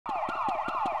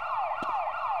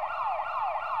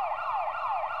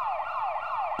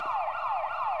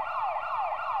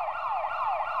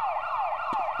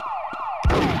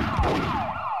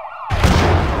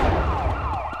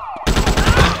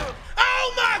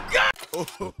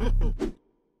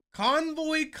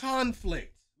Convoy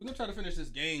Conflict. We're gonna try to finish this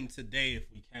game today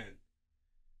if we can.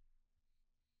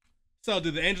 So,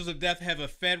 do the Angels of Death have a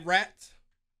fed rat?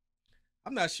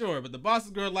 I'm not sure, but the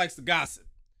boss's girl likes to gossip.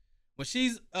 When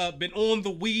she's been on the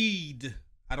weed,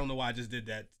 I don't know why I just did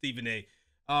that, Stephen A.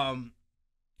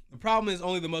 The problem is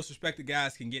only the most respected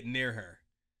guys can get near her.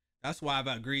 That's why I've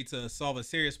agreed to solve a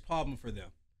serious problem for them.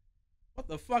 What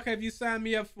the fuck have you signed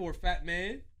me up for, fat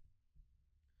man?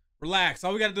 Relax.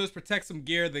 All we gotta do is protect some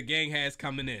gear the gang has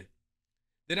coming in.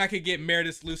 Then I could get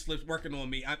L쏘sᴛ working on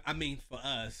me. I mean, for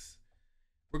us.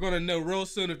 We're gonna know real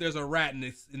soon if there's a rat in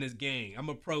this gang. I'm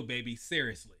a pro, baby.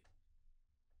 Seriously.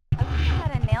 I wish I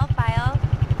had a nail file.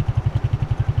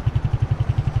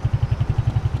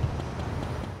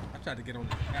 I tried to get on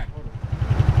this back. Hold on.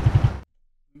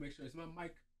 Let me make sure it's my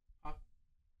mic. Okay.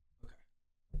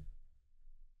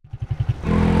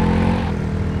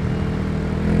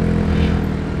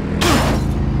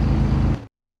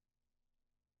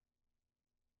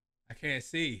 I can't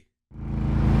see.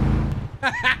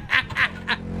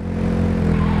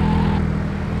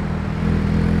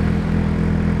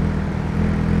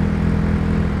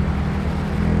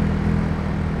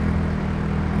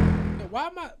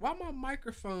 Why my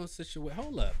microphone situated?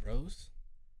 Hold up, bros.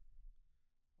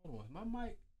 Hold on, my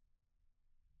mic.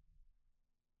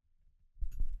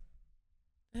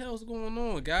 What the hell's going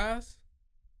on, guys?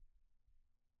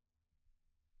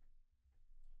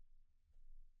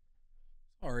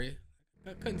 Sorry,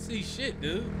 I couldn't see shit,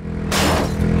 dude.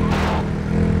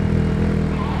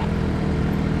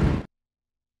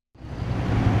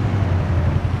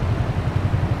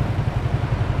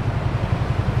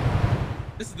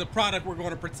 This is the product we're going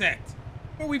to protect.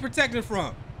 Where are we protected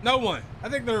from? No one. I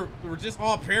think they're just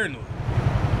all paranoid.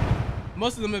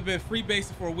 Most of them have been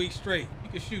free-basing for a week straight. You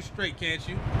can shoot straight, can't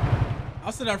you?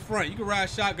 I'll sit up front. You can ride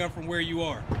shotgun from where you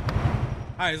are.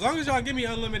 All right, as long as y'all give me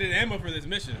unlimited ammo for this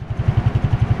mission.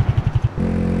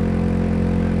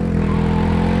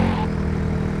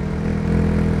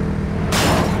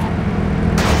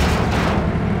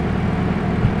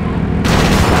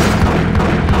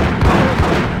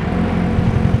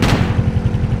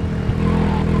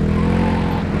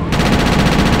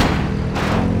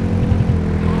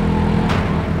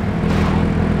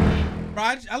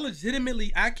 I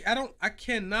legitimately, I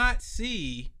cannot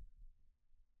see.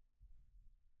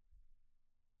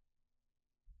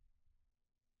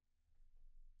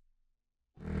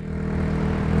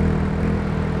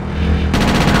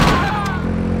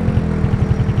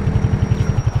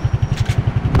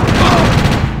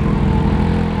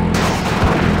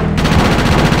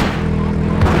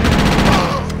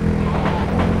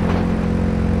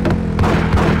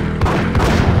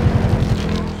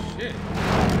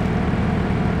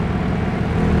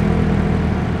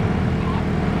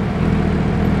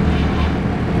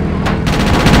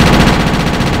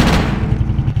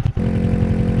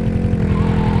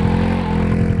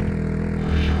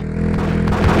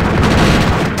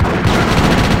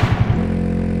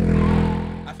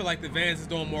 Like the Vans is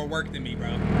doing more work than me, bro.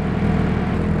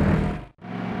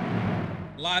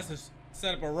 Lorszásᴛ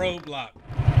set up a roadblock.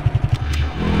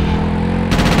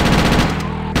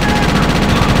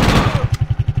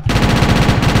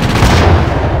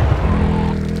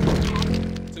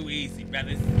 Too easy,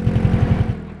 brothers.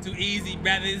 Too easy,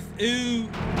 brothers. Ooh.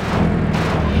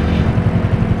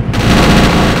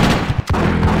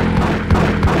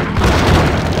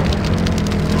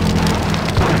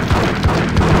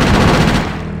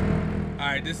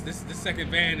 This is the second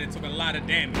van that took a lot of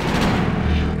damage.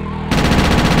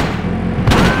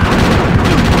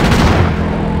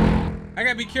 I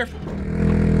gotta be careful.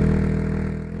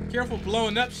 Careful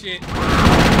blowing up shit.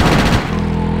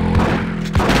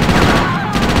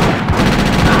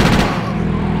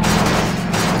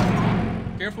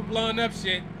 Careful blowing up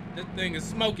shit. This thing is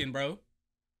smoking, bro.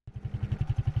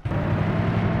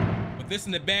 With this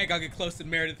in the bag, I'll get close to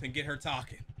Meredith and get her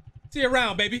talking. See you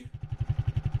around, baby.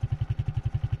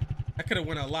 I could have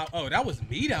went a lot. Oh, that was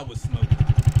me that was smoking.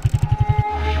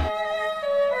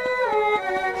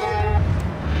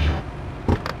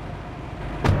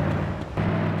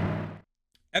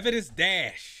 Evidence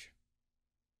dash.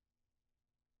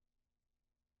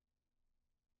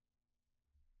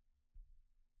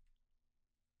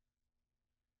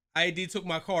 IAD took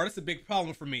my car. That's a big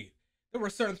problem for me. There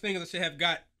were certain things I should have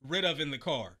got rid of in the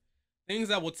car. Things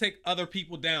that will take other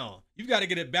people down. You've got to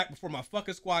get it back before my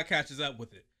fucking squad catches up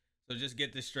with it. So just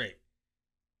get this straight.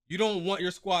 You don't want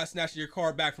your squad snatching your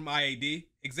car back from IAD?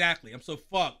 Exactly. I'm so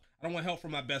fucked. I don't want help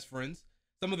from my best friends.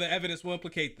 Some of the evidence will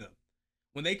implicate them.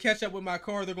 When they catch up with my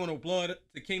car, they're going to blow it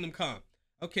to Kingdom Come.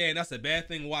 Okay, and that's a bad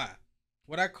thing. Why?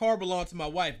 Well, that car belonged to my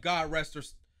wife. God rest her.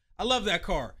 I love that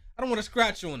car. I don't want to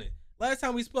scratch on it. Last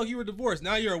time we spoke, you were divorced.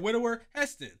 Now you're a widower.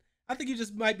 Heston, I think you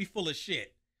just might be full of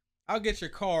shit. I'll get your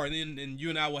car, and then you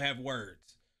and I will have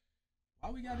words.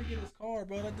 Why we gotta get his car,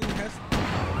 bro? That dude Heston.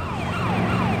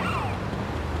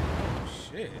 Oh,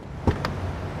 shit.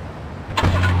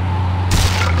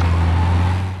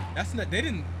 That's not. They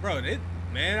didn't, bro.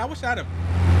 Man, I wish I'd have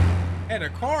had a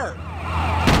car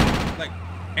like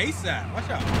ASAP. Watch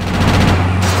out.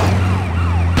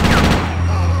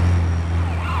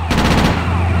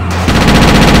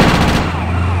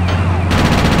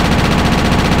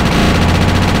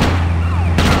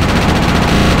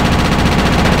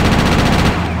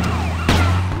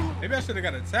 Maybe I should have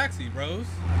got a taxi, bros.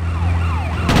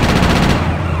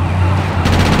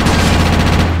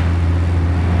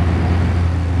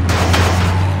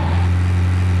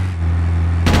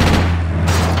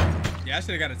 Yeah, I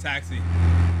should have got a taxi.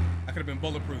 I could have been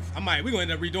bulletproof. We're gonna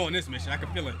end up redoing this mission. I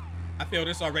can feel it. I feel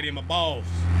this already in my balls.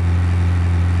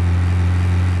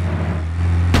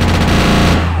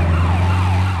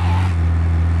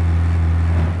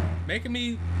 Making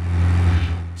me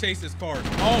chase this car.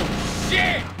 Oh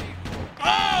shit!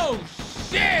 Oh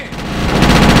shit!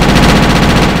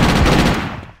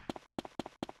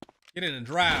 Get in and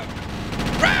drive.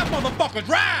 Drive, motherfucker,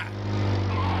 drive!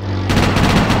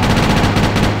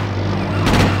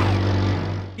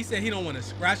 He said he don't want to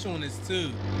scratch on this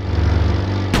too.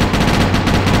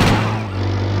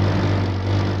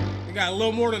 He got a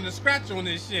little more than a scratch on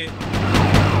this shit.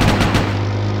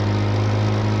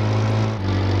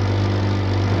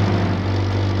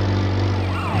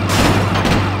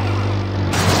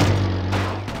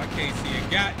 I can't see a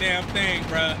goddamn thing,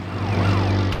 bruh.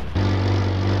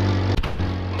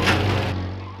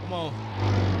 Come on.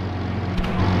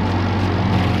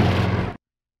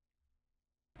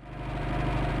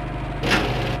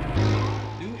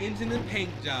 Engine and paint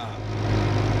job.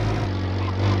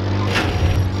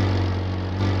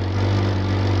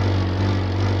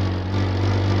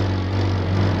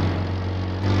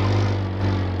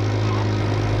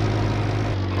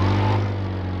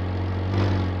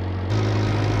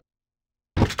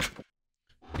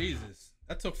 Jesus,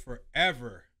 that took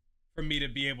forever for me to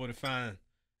be able to find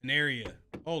an area.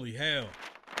 Holy hell.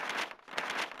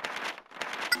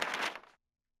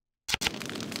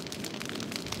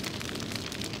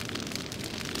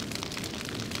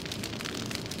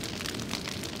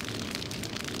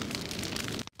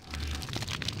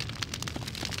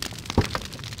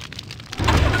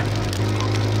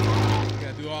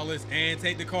 All this and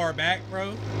take the car back,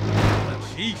 bro.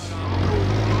 Sheesh.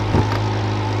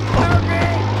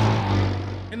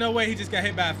 Ain't no way he just got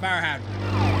hit by a fire hydrant.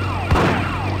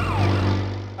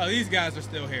 Oh, these guys are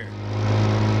still here.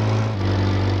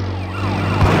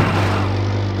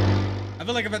 I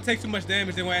feel like if I take too much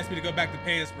damage, they won't ask me to go back to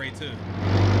pan spray too.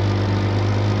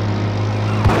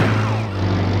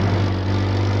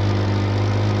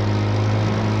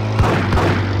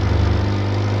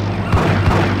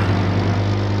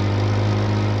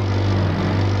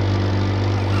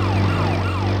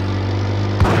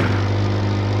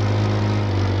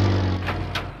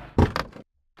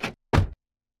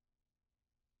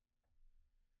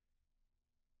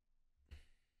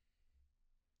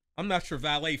 I'm not your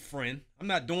valet friend. I'm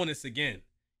not doing this again.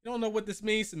 You don't know what this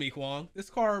means to me, Huang. This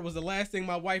car was the last thing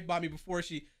my wife bought me before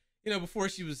she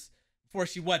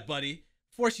what, buddy?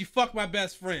 Before she fucked my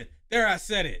best friend. There, I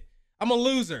said it. I'm a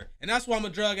loser, and that's why I'm a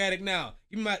drug addict now.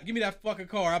 Give me that fucking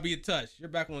car. I'll be in touch. You're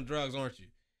back on drugs, aren't you?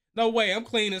 No way. I'm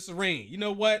clean and serene. You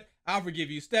know what? I'll forgive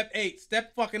you. Step 8.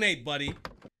 Step fucking 8, buddy.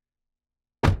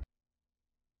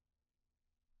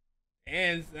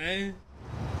 And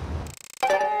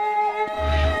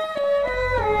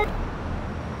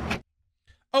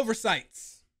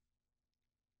Oversights.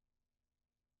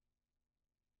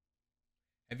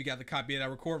 Have you got the copy of that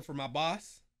recording for my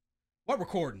boss? What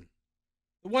recording?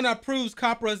 The one that proves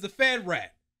Copra is the Fed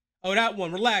rat. Oh, that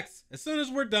one. Relax. As soon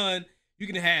as we're done, you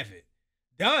can have it.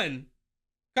 Done?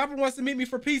 Copra wants to meet me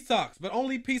for peace talks, but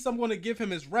only peace I'm going to give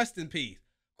him is rest in peace.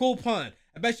 Cool pun.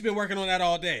 I bet you've been working on that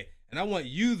all day. And I want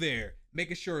you there,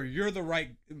 making sure the right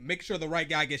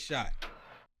guy gets shot.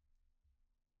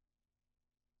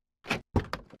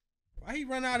 Why he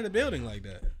run out of the building like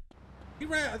that? He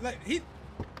ran like the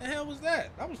hell was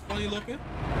that? That was funny looking.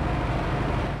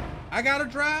 I gotta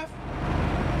drive.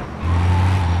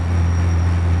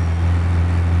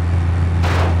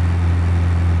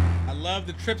 I love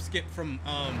the trip skip from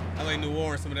LA New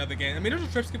Orleans, some of the other games. I mean, there's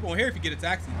a trip skip on here if you get a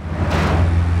taxi.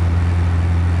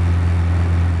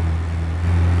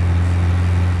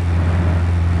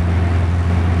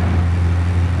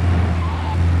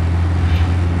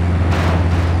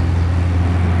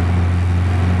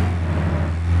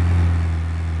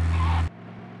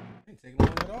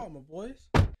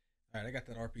 I got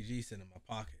that RPG sitting in my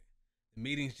pocket. The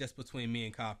meeting's just between me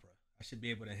and Capra. I should be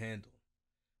able to handle.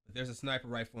 But there's a sniper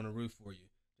rifle on the roof for you.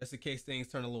 Just in case things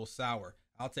turn a little sour.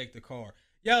 I'll take the car.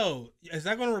 Yo, is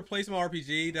that going to replace my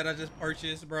RPG that I just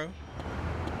purchased, bro?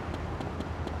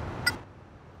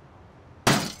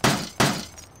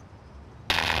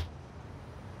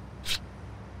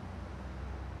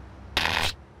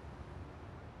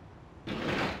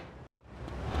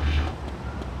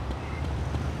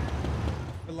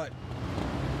 Like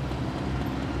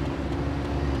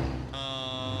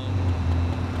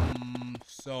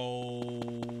so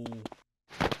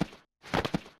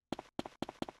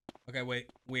okay, wait,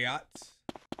 we at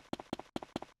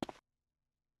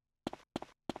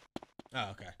oh,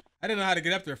 okay, I didn't know how to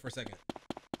get up there for a second.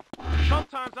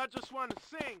 Sometimes I just want to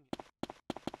sing.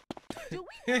 Do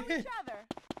we know each other?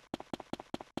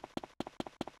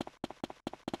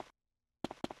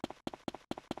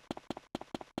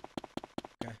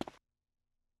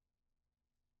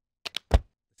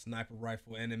 Sniper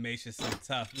rifle animation so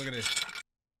tough. Look at this.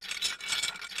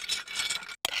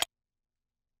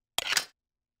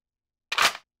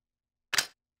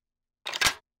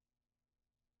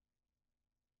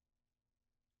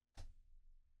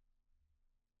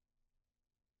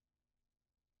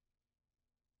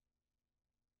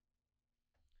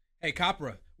 Hey,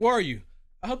 Capra, where are you?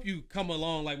 I hope you come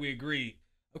along like we agreed.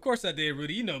 Of course I did,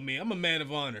 Rudy. You know me. I'm a man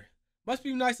of honor. Must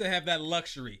be nice to have that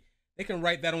luxury. They can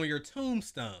write that on your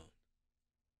tombstone.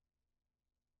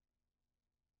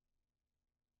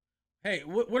 Hey,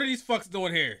 what are these fucks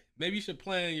doing here? Maybe you should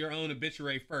plan your own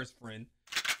obituary first, friend.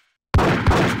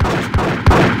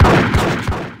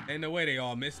 Ain't no way they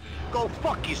all missed it. Go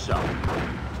fuck yourself.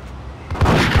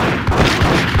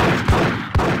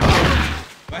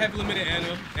 I have limited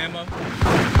ammo.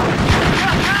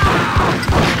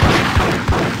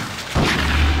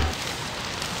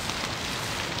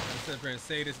 Sit up here and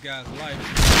save this guy's life.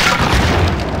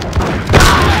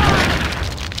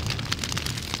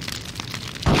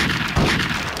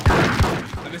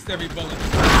 I missed every bullet.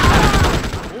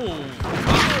 Ooh.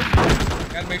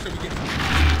 Gotta make sure we get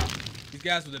these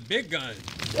guys with the big guns.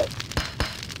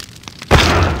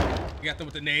 You got them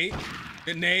with the nade.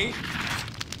 Good nade.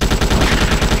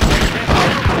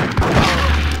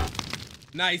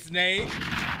 Nice nade.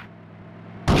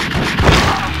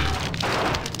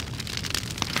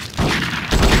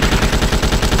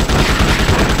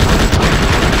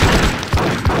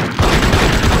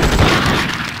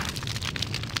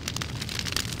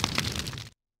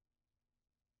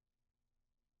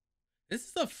 This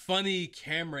is a funny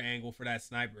camera angle for that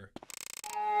sniper.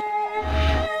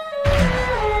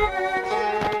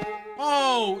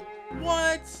 Oh,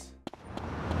 what?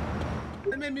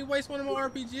 That made me waste one of my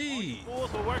RPGs.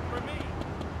 Fools will work for me.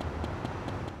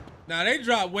 Nah, they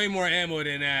dropped way more ammo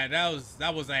than that.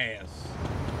 That was ass.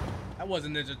 That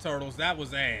wasn't Ninja Turtles. That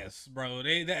was ass, bro.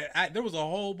 There was a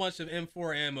whole bunch of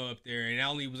M4 ammo up there, and I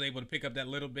only was able to pick up that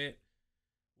little bit.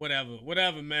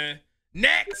 Whatever, man.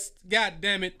 Next! God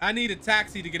damn it. I need a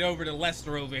taxi to get over to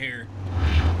Lester over here.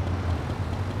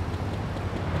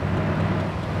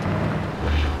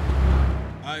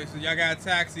 Alright, so y'all got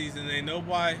taxis and they know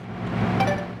why.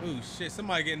 Ooh, shit.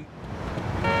 Somebody in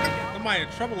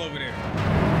trouble over there.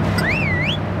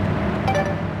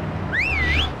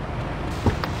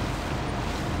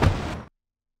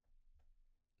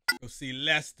 Go see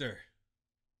Lester.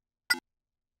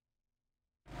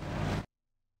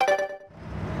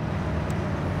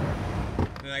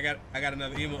 And I got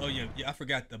another email. Oh yeah, I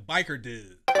forgot the biker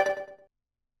dude.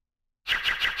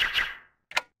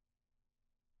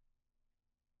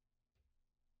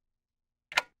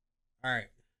 All right,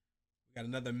 we got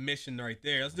another mission right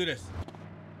there. Let's do this.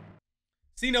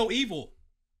 See no evil.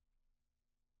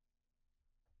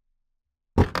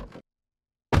 The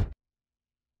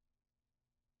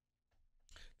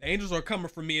angels are coming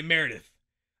for me and Meredith.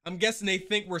 I'm guessing they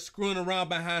think we're screwing around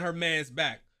behind her man's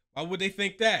back. Why would they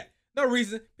think that? No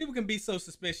reason. People can be so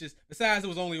suspicious. Besides, it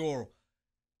was only oral.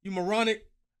 You moronic.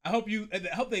 I hope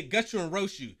they gut you and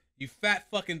roast you. You fat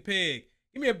fucking pig.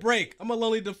 Give me a break. I'm a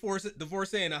lonely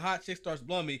divorcee and a hot chick starts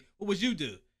blowing me. What would you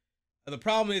do? The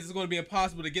problem is it's going to be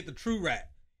impossible to get the true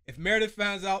rat. If Meredith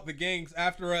finds out the gang's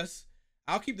after us,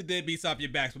 I'll keep the deadbeats off your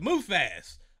backs, but move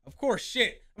fast. Of course,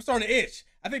 shit. I'm starting to itch.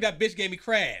 I think that bitch gave me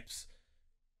crabs.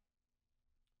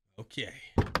 Okay.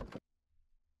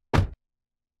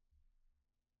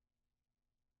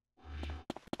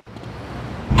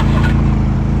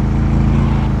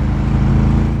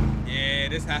 Yeah,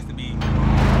 this has to be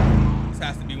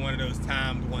one of those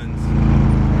timed ones.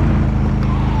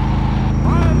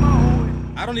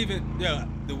 I don't even,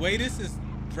 the way this is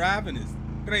driving is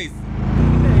crazy.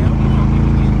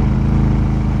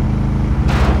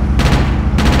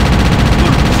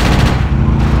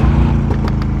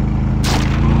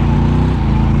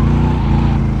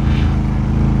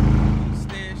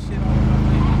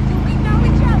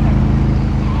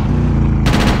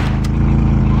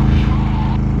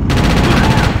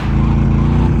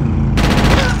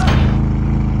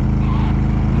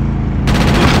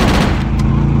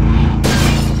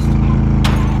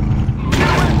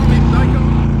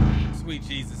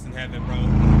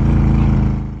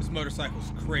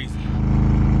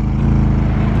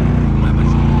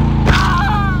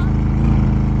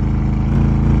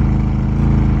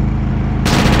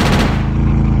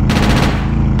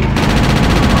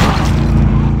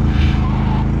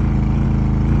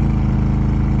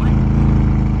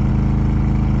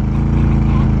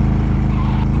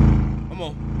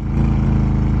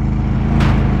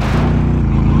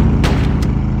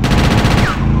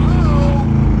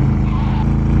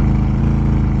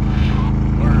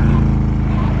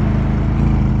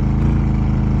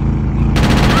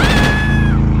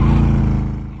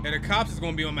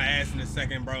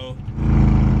 second, bro.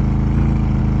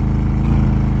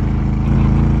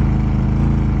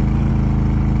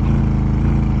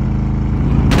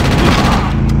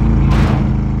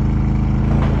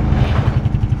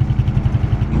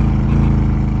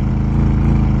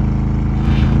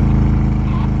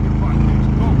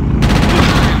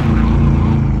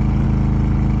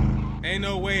 Ain't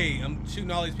no way I'm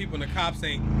shooting all these people and the cops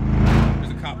ain't.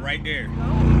 There's a cop right there.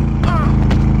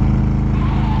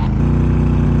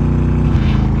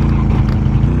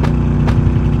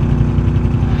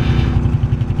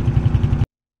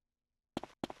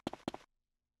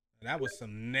 That was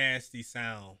some nasty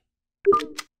sound.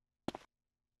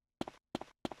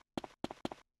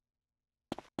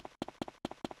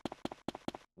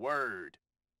 Word.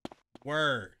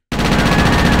 Word.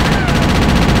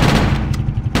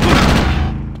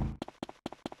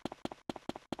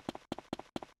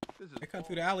 They come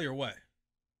through the alley or what?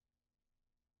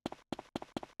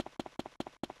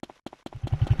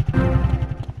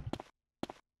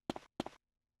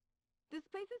 This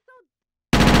place is so.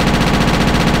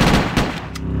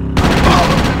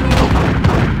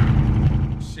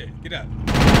 Shit, get up.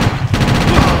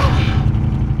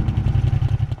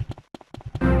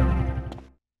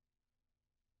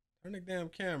 Turn the damn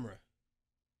camera.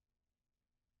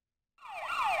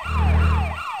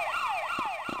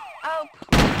 Oh.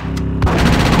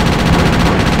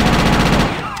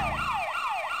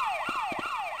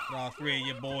 All three of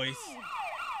you boys.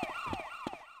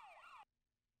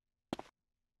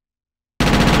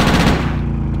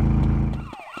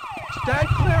 Stand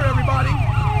clear, everybody.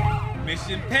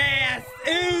 Mission pass.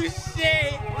 Ooh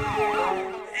shit.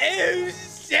 Ooh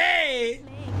shit.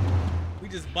 We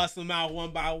just bust them out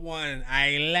one by one.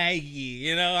 I like it.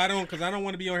 You know, I don't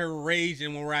want to be on here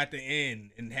raging when we're at the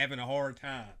end and having a hard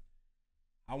time.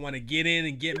 I want to get in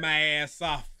and get my ass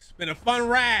off. It's been a fun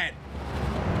ride.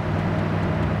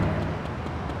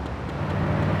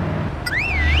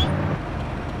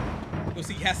 Go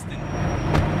see Heston.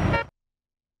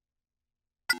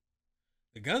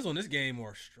 The guns on this game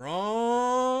are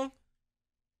strong.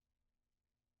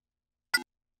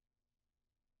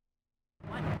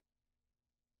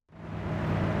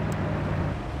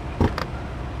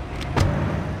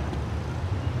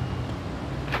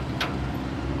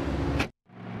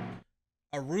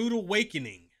 A rude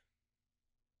awakening.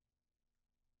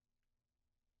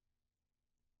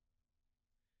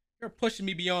 You're pushing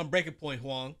me beyond breaking point,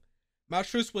 Huang. My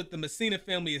truce with the Mɪssɪᴏ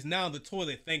family is now in the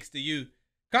toilet thanks to you.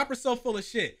 Copper's so full of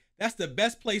shit. That's the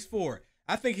best place for it.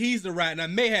 I think he's the rat and I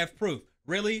may have proof.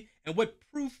 Really? And what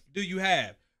proof do you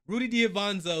have? Rudy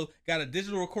Diavanzo got a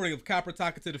digital recording of Copper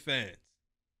talking to the fans.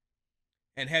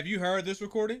 And have you heard this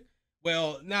recording?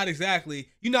 Well, not exactly.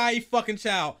 You naive fucking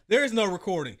child. There is no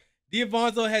recording.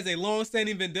 Diavanzo has a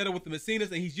long-standing vendetta with the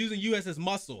Mæcenas and he's using you as his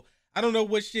muscle. I don't know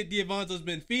what shit Diavanzo's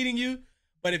been feeding you,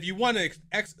 but if you want to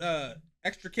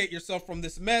extricate yourself from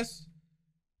this mess,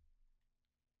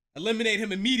 eliminate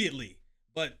him immediately.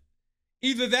 But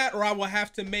either that or I will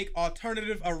have to make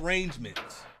alternative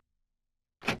arrangements.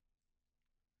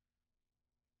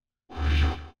 I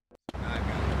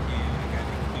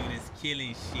gotta do this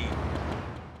killing shit.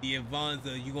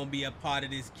 Diavanzo, you gonna be a part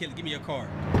of this killing. Give me your card.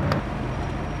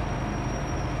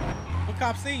 What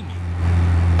cop seen me?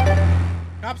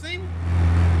 Cop seen me?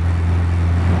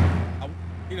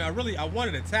 I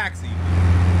wanted a taxi.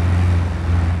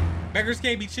 Beggars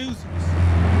can't be choosers.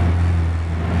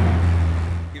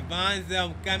 Diavanzo,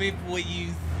 I'm coming for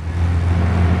you.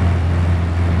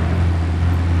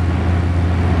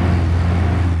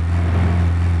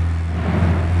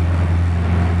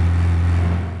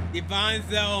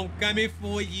 Diavanzo, I'm coming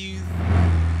for you.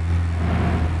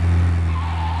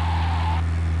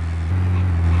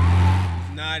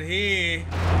 He's not here.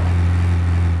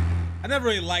 I never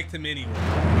really liked him anyway.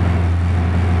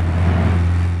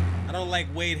 I don't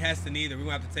like Wade Heston either. We're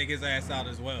gonna have to take his ass out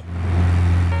as well.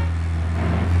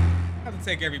 Have to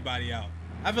take everybody out.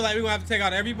 I feel like we're gonna have to take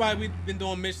out everybody we've been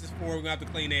doing missions for. We're gonna have to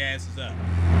clean their asses up.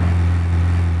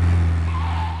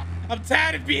 I'm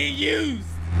tired of being used.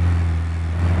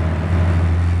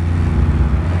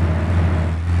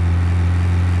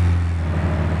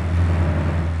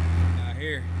 Not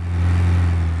here.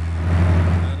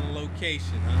 Not on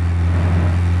location, huh?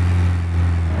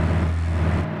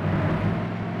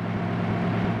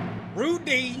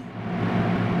 Rudy.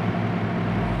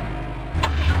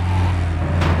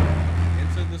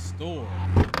 Into the store.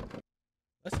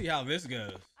 Let's see how this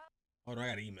goes. Hold on, I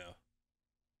got an email.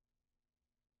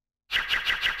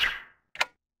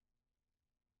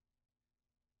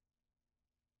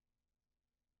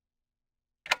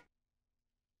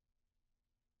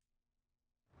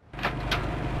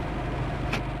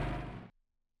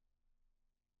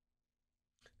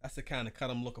 That's the kind of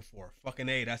cut I'm looking for. Fucking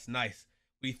A, that's nice.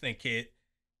 What do you think, kid?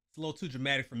 It's a little too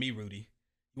dramatic for me, Rudy.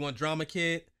 You want drama,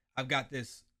 kid? I've got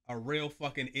a real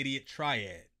fucking idiot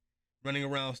triad running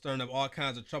around stirring up all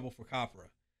kinds of trouble for Capra.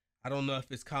 I don't know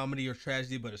if it's comedy or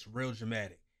tragedy, but it's real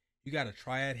dramatic. You got a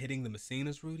triad hitting the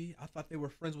Mæscenas, Rudy? I thought they were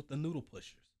friends with the noodle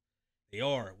pushers. They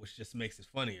are, which just makes it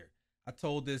funnier. I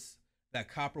told that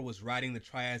Capra was riding the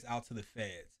triads out to the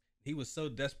feds. He was so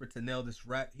desperate to nail this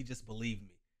rat, he just believed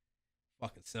me.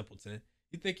 Fucking simpleton.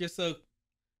 You think you're so...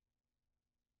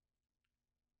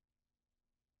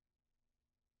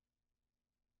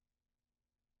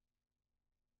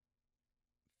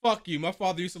 Fuck you. My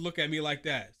father used to look at me like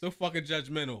that. So fucking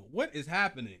judgmental. What is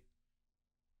happening?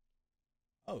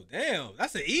 Oh, damn.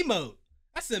 That's an emote.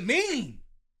 That's a meme.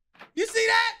 You see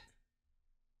that?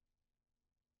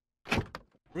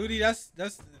 Rudy, that's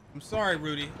I'm sorry,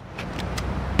 Rudy.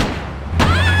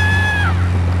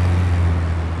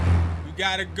 You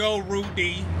gotta go,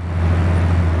 Rudy.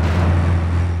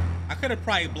 I could have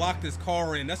probably blocked this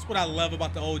car in. That's what I love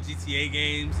about the old GTA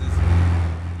games is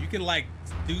you can like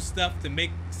do stuff to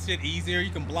make shit easier.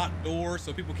 You can block doors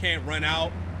so people can't run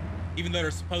out, even though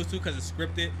they're supposed to because it's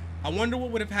scripted. I wonder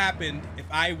what would have happened if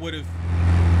I would have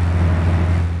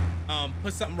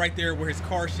put something right there where his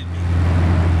car should be.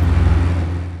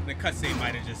 The cutscene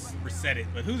might have just reset it,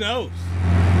 but who knows?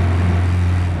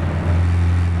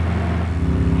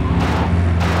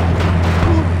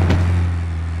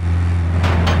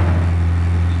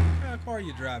 What kind of car are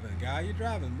you driving, guy? You're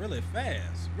driving really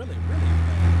fast. Really, really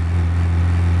fast.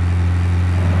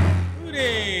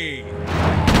 Rudy!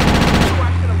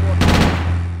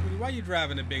 Rudy, why are you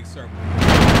driving a big circle?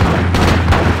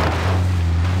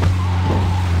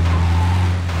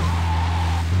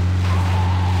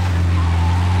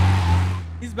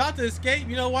 He's about to escape.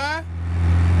 You know why?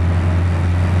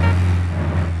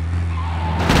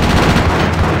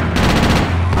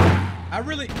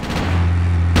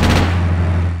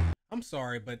 I'm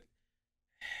sorry, but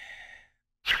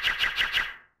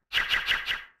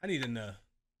I need to know.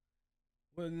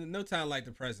 Well, no time like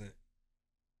the present.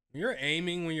 When you're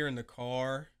aiming when you're in the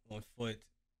car, on foot,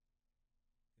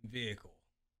 vehicle,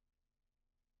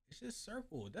 it's just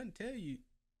circle. It doesn't tell you.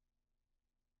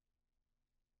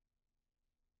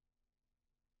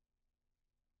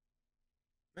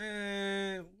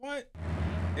 Man, what?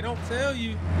 They don't tell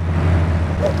you.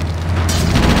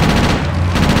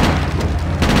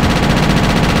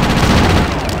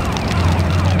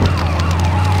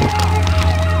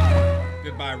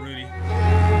 Goodbye, Rudy.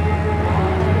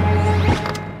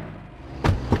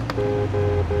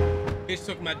 Bitch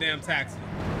took my damn taxi.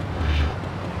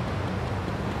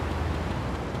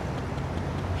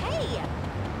 Hey!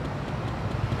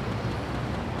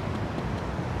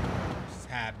 Just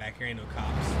hide back here, ain't no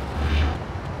cops.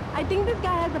 I think this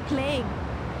guy has a plague.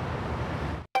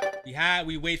 We hide,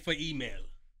 we wait for email.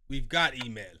 We've got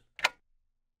email.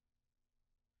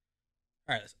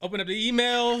 Alright, let's open up the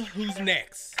email. Who's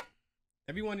next?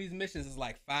 Every one of these missions is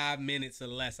like 5 minutes or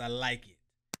less. I like it.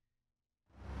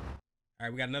 All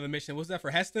right, we got another mission. What's that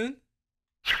for Heston?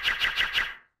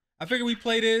 I figured we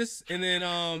play this, and then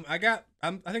I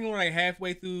think we're like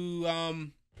halfway through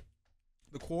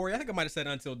the quarry. I think I might have said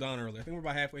Until Dawn earlier. I think we're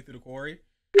about halfway through the quarry,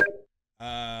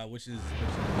 which is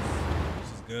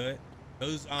good.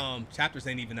 Those chapters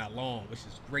ain't even that long, which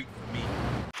is great for me.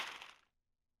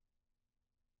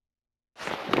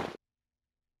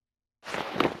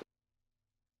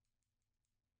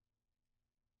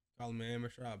 Call him an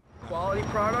amateur. Quality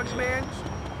products, man.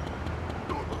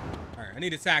 All right, I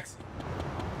need a taxi.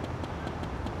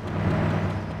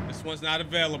 This one's not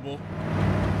available.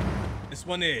 This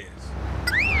one is.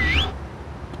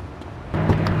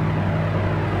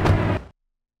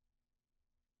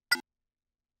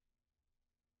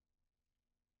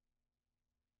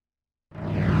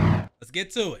 Let's get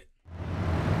to it.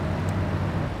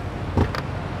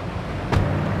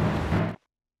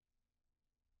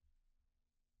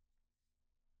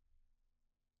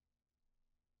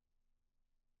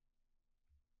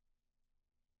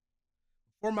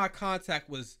 Before my contact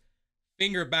was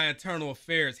fingered by internal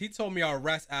affairs, he told me our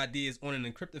arrest ID is on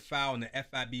an encrypted file in the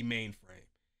FIB mainframe.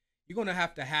 You're going to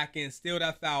have to hack in, steal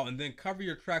that file, and then cover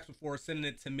your tracks before sending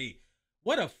it to me.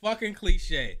 What a fucking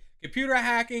cliche. Computer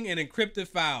hacking and encrypted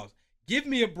files. Give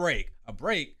me a break. A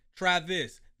break? Try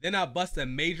this. Then I'll bust a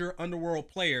major underworld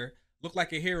player, look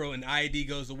like a hero, and the ID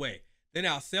goes away. Then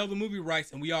I'll sell the movie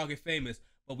rights and we all get famous.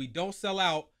 But we don't sell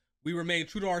out. We remain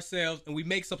true to ourselves and we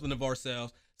make something of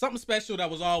ourselves. Something special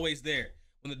that was always there.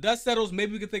 When the dust settles,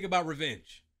 maybe we can think about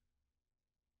revenge.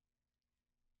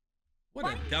 What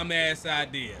a dumbass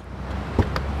idea.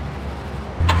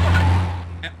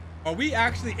 Are we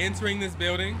actually entering this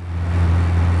building?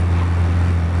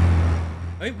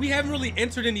 I mean, we haven't really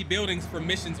entered any buildings for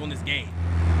missions on this game.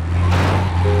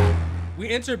 We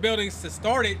enter buildings to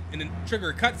start it and then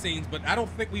trigger cutscenes, but I don't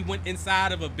think we went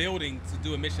inside of a building to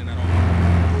do a mission at all.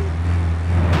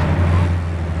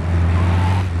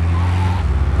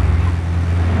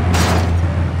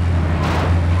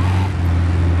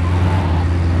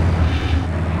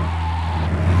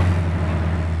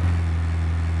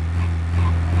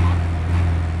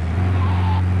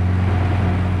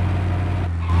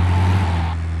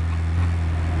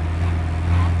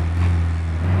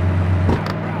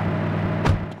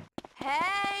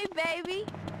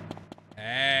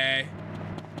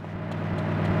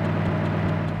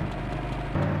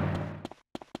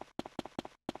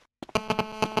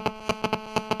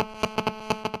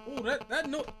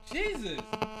 No, Jesus.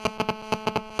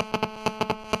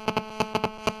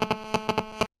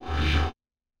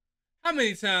 How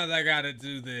many times I gotta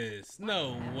do this?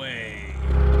 No way.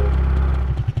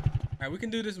 Alright, we can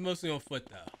do this mostly on foot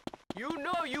though. You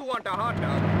know you want a hot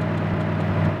dog.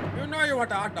 You know you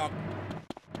want a hot dog.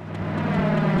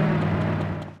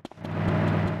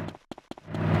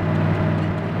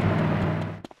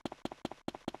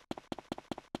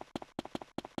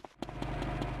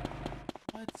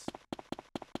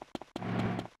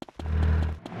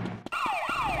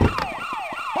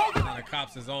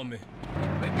 Cops is on me.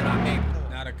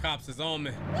 Now the cops is on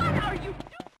me. What are you doing?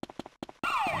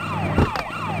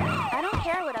 I don't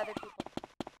care what other people.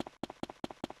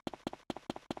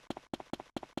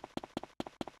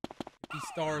 He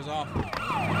stars off. You're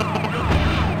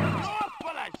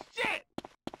full of shit.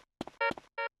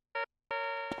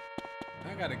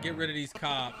 I gotta get rid of these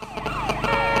cops.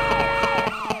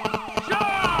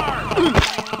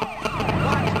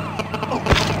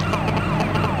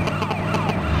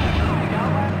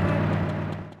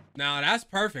 Now that's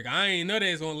perfect. I ain't know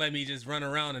they was gonna let me just run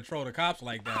around and troll the cops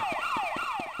like that.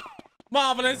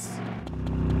 Marvelous.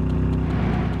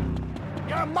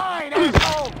 You're mine,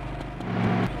 asshole.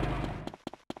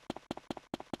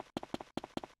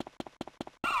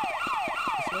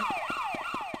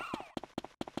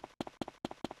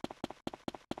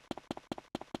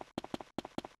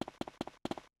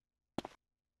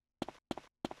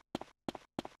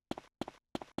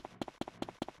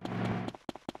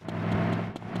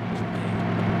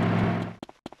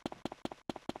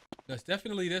 It's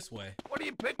definitely this way. What are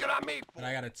you picking on me for? But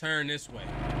I gotta turn this way.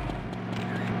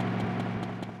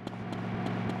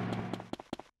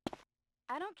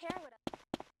 I don't care what.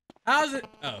 How's it?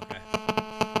 Oh, okay.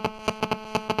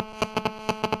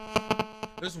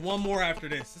 There's one more after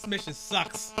this. This mission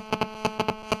sucks.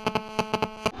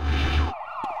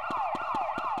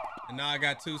 And now I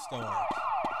got 2 stars.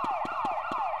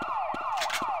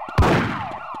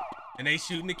 And they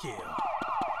shooting to kill.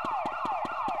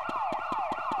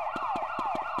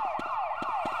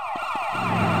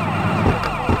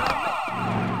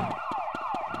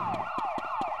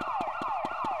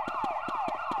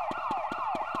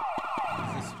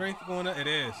 Strength going up? It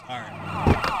is. All right.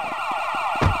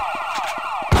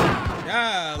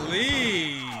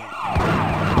 Golly.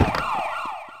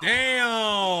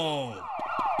 Damn.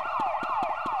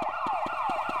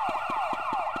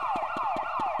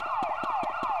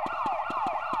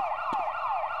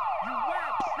 You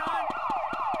whack, son.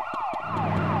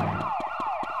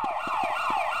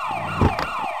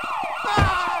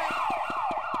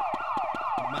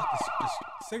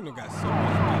 The signal got so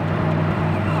much better.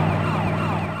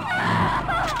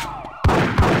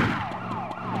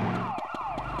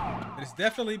 It's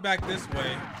definitely back this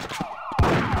way.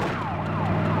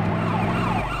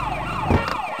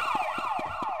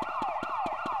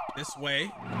 This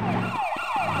way.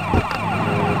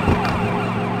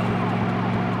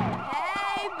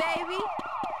 Hey, baby.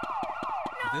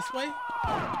 This way?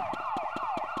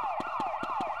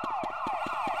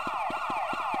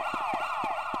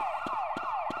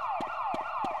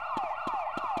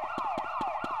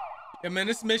 Yeah, man,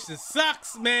 this mission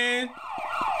sucks, man.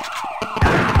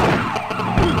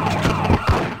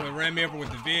 They ran me over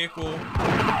with the vehicle.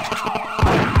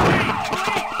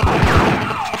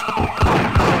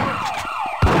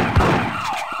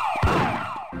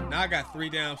 Now I got 3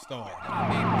 damn stars.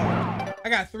 I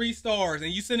got 3 stars,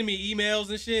 and you sending me emails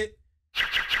and shit.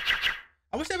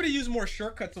 I wish they would have used more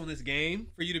shortcuts on this game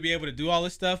for you to be able to do all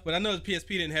this stuff, but I know the PSP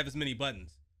didn't have as many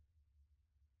buttons.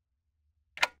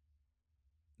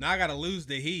 Now I gotta lose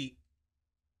the heat.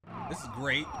 This is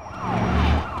great.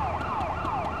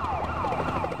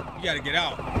 You gotta get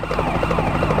out.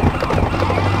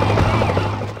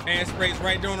 Hand sprays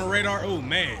right there on the radar. Oh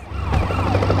man.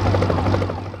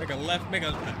 Make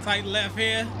a tight left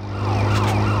here.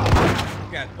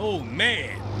 Got, oh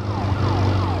man.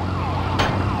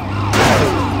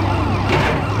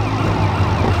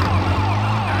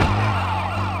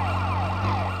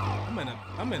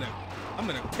 I'm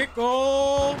in a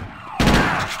pickle.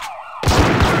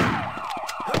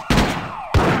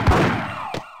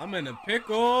 I'm in a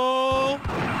pickle.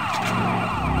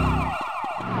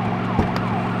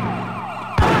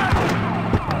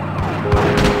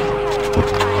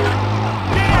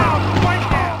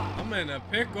 I'm in a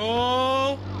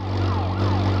pickle.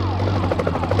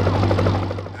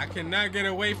 I cannot get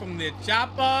away from the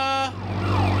chopper.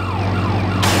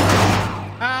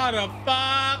 How the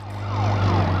fuck?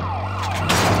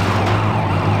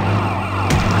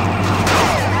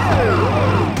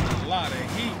 A lot of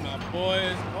heat, my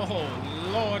boys. Oh,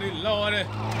 lordy, lordy. All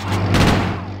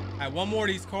right, one more of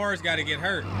these cars got to get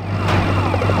hurt.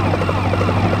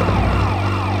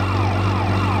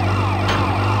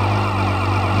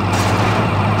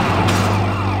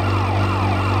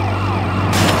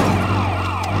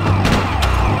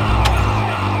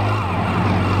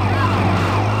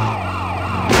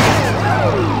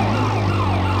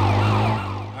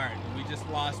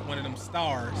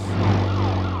 Stars.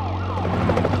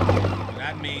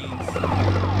 That means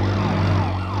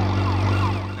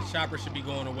the chopper should be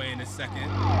going away in a second.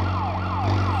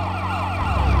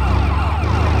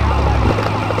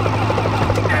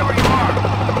 There we are.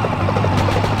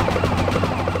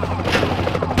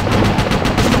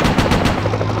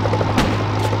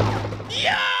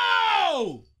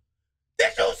 Yo!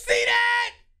 Did you see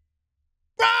that?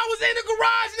 Bro, I was in the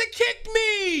garage and it kicked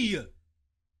me.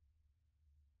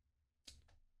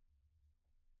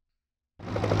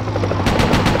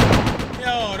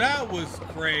 Yo, that was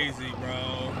crazy,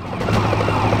 bro.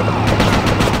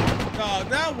 Dog,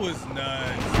 that was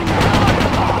nuts.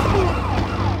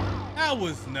 That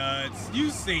was nuts. You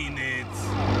seen it.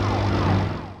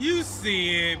 You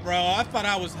see it, bro. I thought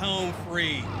I was home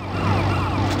free.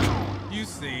 You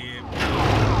see it.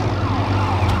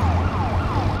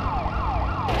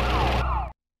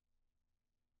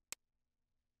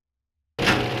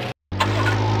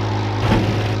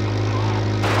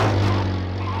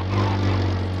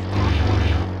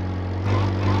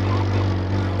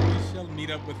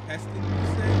 Up with Heston, you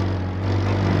say?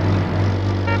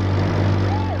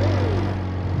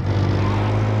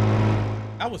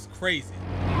 That was crazy.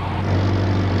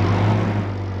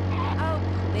 Oh,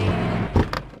 man.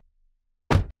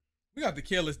 We got to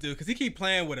kill this dude because he keep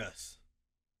playing with us.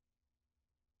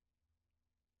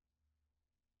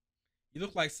 You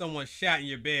look like someone shot in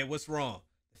your bed. What's wrong?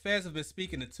 The feds have been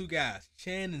speaking to two guys,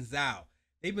 Chan and Zhao.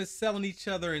 They've been selling each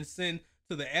other and sent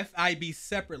to the FIB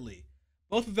separately.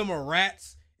 Both of them are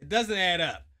rats. It doesn't add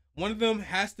up. One of them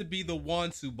has to be the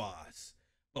Wansu boss.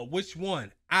 But which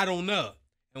one? I don't know.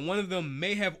 And one of them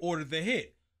may have ordered the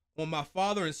hit on my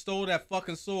father and stole that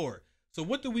fucking sword. So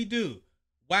what do?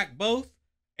 Whack both?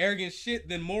 Arrogant shit,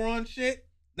 then moron shit?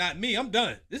 Not me. I'm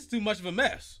done. This is too much of a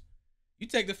mess. You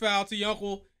take the file to your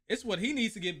uncle. It's what he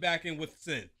needs to get back in with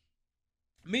Sin.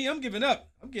 Me, I'm giving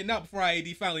up. I'm getting out before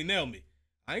IAD finally nail me.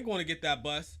 I ain't going to get that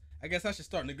bus. I guess I should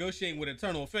start negotiating with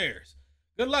Internal Affairs.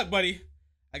 Good luck, buddy.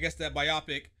 I guess that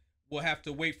biopic will have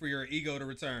to wait for your ego to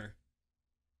return.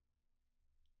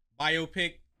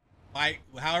 Biopic,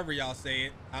 however y'all say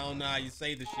it. I don't know how you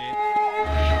say the shit.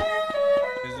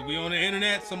 Because if we on the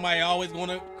internet, somebody always going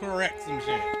to correct some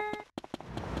shit.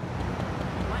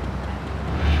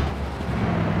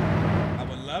 I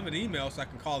would love an email so I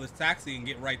can call this taxi and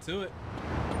get right to it.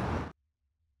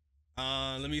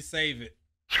 Let me save it.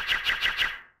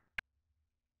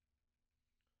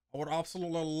 I would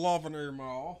absolutely love an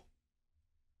email.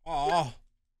 Oh.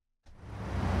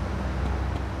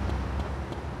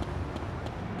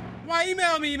 Why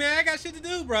email me, man? I got shit to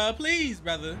do, bro. Please,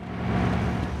 brother.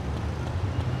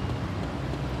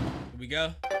 Here we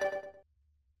go.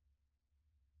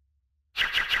 All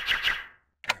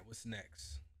right, what's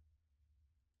next?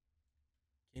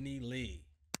 Kenny Lee.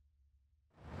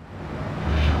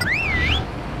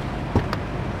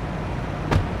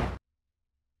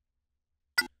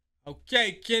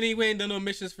 Okay, Kenny, we ain't done no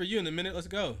missions for you in a minute. Let's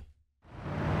go.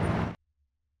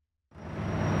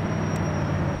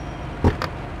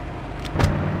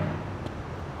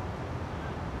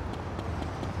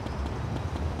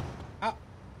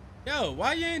 Yo,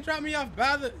 why you ain't drop me off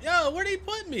by the... Yo, where'd he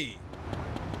put me?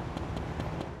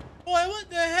 Boy, what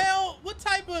the hell? What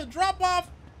type of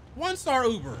drop-off? One-star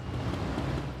Uber.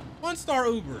 One-star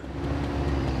Uber.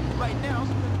 Right now.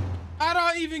 How do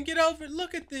I even get over?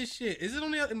 Look at this shit. Is it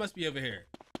on the other? It must be over here.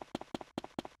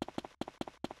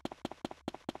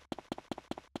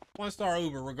 One-star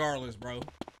Uber, regardless, bro.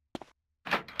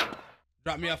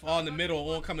 Drop me off all in the middle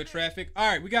of oncoming traffic. All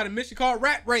right, we got a mission called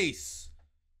Rat Race.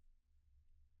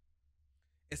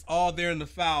 It's all there in the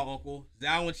file, Uncle.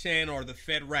 L쏘sᴛ are the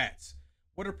Fed rats.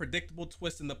 What a predictable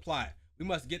twist in the plot. We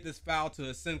must get this file to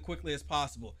L쏘sᴛ quickly as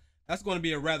possible. That's going to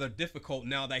be a rather difficult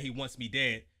now that he wants me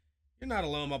dead. You're not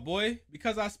alone, my boy.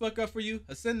 Because I spoke up for you,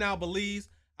 L쏘sᴛ now believes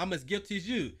I'm as guilty as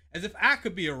you, as if I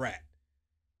could be a rat.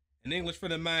 An English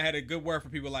friend of mine had a good word for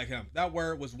people like him. That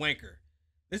word was wanker.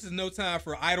 This is no time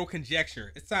for idle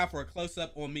conjecture. It's time for a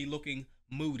close-up on me looking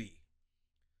moody.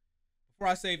 Before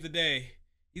I save the day,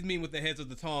 he's meeting with the heads of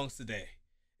the Tongs today.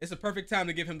 It's a perfect time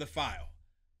to give him the file.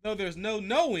 Though there's no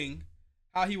knowing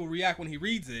how he will react when he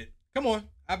reads it. Come on,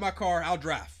 I have my car, I'll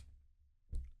drive.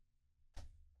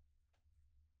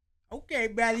 Okay,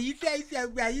 brother, you say so,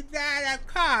 brother. You drive that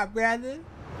car, brother.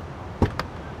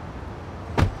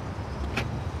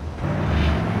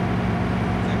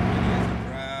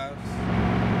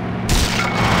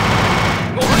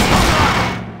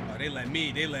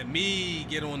 They let me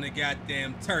get on the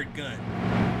goddamn turret gun.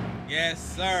 Yes,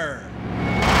 sir.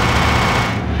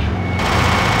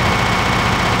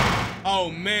 Oh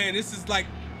man, this is like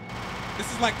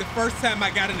the first time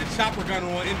I got in a chopper gunner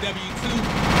on NW2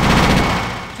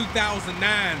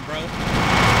 2009, bro.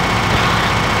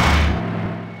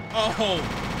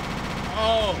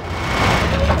 Oh.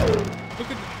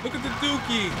 Look at the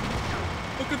dookie.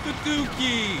 Look at the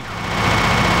dookie.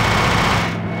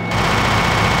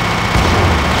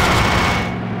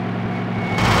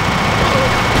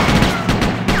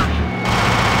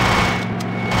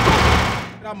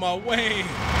 Out my way.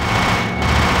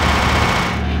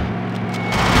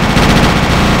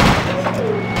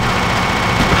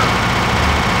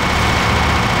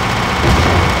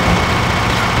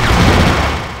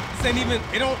 This ain't even,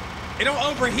 it don't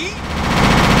overheat.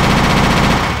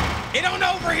 It don't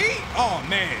overheat. Oh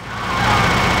man.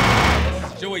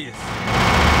 This is joyous.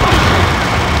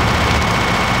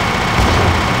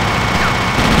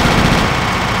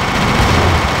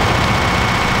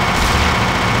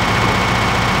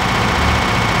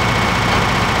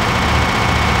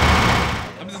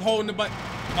 Holding the button.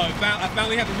 Oh, I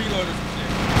finally had to reload or some shit.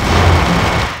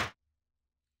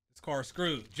 This car is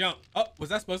screwed. Jump. Oh, was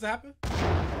that supposed to happen? I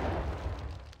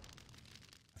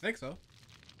think so.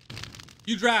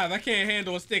 You drive. I can't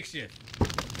handle a stick shift.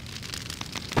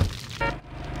 All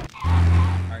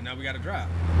right, now we gotta drive.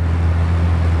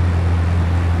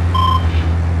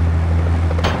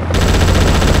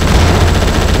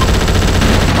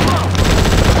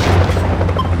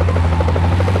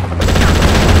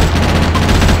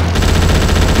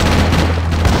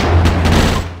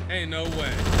 No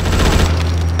way.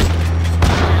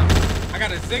 I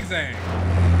got a zigzag.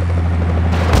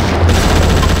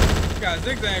 Got a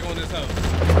zigzag on this hoe.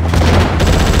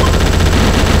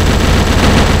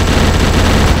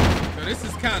 So this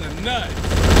is kind of nuts.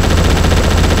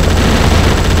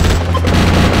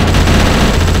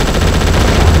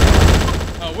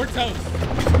 Oh, we're toast.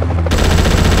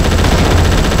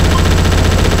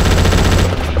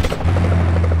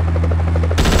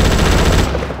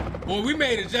 Well, we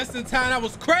made it just in time. That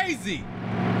was crazy.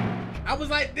 I was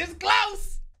like this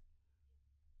close.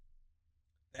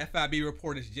 The FIB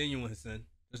report is genuine, son.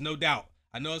 There's no doubt.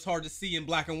 I know it's hard to see in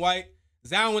black and white.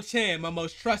 L쏘sᴛ, my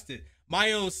most trusted,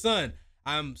 my own son.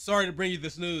 I'm sorry to bring you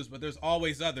this news, but there's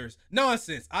always others.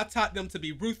 Nonsense. I taught them to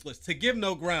be ruthless, to give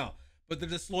no ground, but the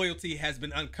disloyalty has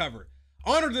been uncovered.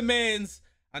 Honor demands.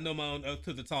 I know my own oath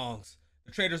to the Tongs.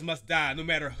 The traitors must die, no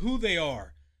matter who they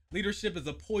are. Leadership is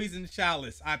a poisoned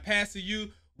chalice. I pass to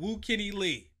you,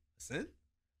 Mɪssɪᴏ. Listen,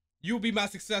 you will be my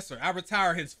successor. I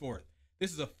retire henceforth.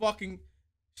 This is a fucking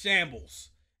shambles.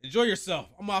 Enjoy yourself.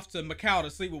 I'm off to Macau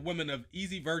to sleep with women of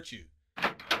easy virtue. You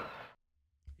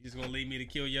just gonna leave me to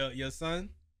kill your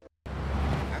son?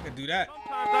 I could do that.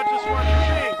 Sometimes I just want to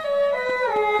think.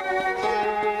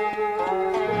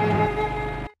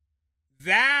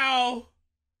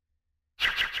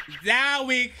 Thou,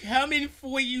 we coming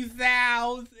for you,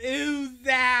 thou. Ooh,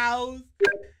 thou.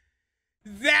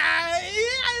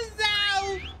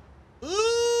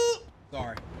 Ooh.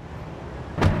 Sorry.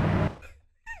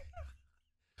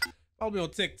 Follow me on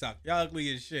TikTok. Y'all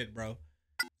ugly as shit, bro.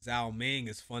 Zhao Ming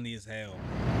is funny as hell.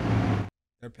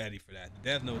 They're petty for that. The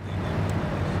devs know what they do.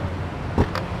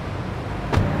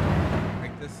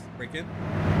 Break this. Break it.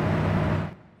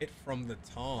 Hit from the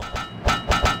Tong.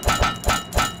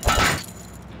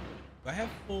 Do I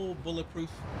have full bulletproof?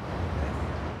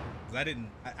 Cause I didn't.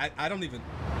 I don't even.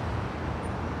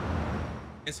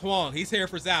 It's Huang. He's here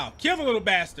for Zhao. Kill the little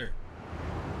bastard.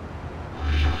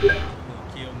 You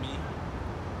gonna kill me?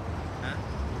 Huh?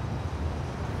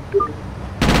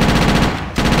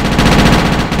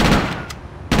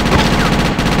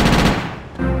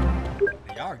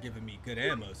 Y'all are giving me good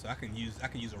ammo, so I can use a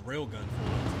real gun for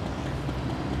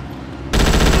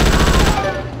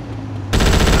it.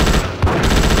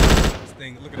 This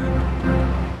thing, look at that. This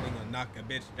thing gonna knock a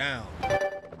bitch down.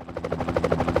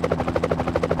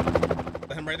 Is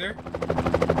that him right there?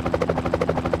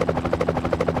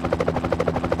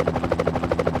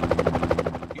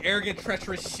 You arrogant,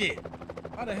 treacherous shit.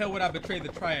 Why the hell would I betray the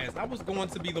triads? I was going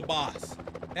to be the boss.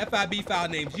 FIB file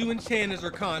names you and Chan as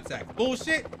your contact.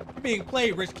 Bullshit? You're being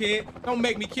played, rich kid. Don't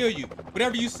make me kill you.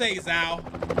 Whatever you say, Zhao.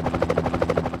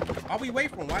 While we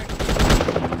wait for him, right? You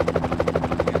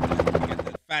got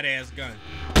that fat ass gun.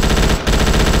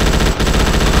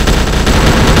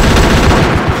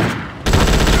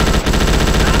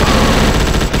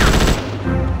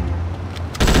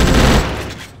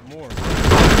 There's more.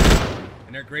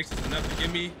 And they're gracious enough to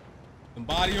give me some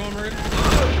body armor.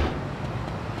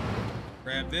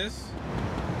 Grab this.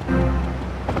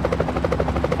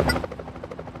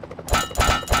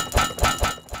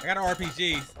 I got an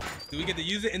RPG. Do we get to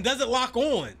use it? And does it lock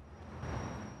on?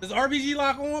 Does RPG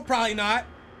lock on? Probably not.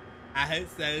 I hope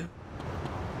so.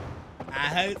 I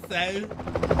hope so.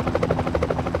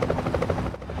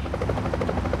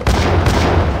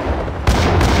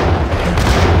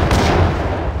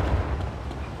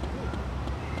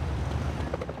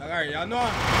 Alright, y'all know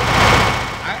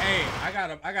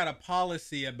I got a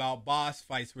policy about boss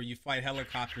fights where you fight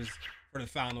helicopters for the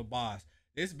final boss.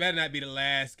 This better not be the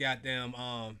last goddamn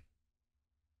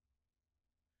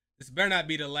this better not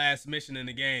be the last mission in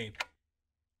the game.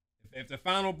 If the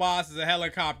final boss is a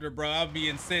helicopter, bro, I'll be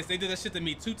incensed. They did that shit to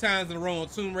me 2 times in a row on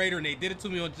Tomb Raider, and they did it to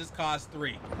me on Just Cause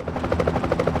 3. I'm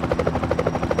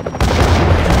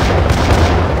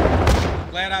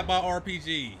glad I bought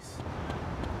RPGs.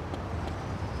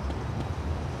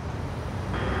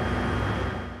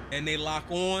 And they lock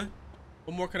on.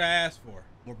 What more could I ask for?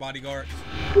 More bodyguards?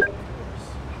 Of course.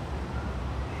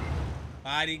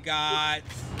 Bodyguards.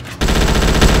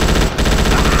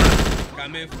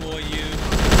 Coming for you.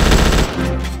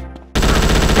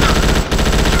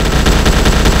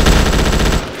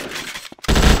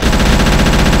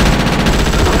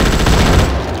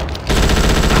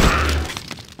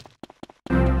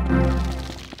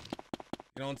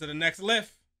 Get on to the next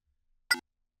lift.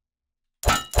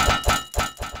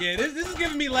 Yeah, this is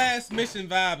giving me last mission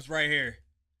vibes right here.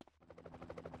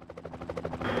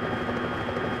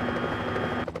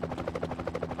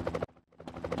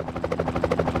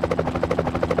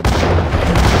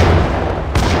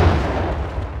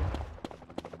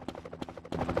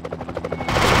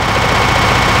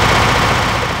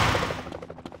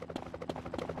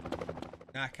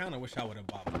 Now I kind of wish I would have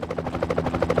bought more.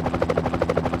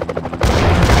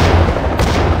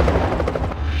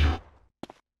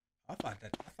 I thought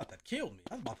that killed me.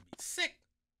 I was about to be sick.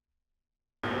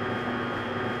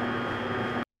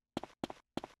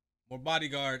 More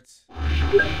bodyguards.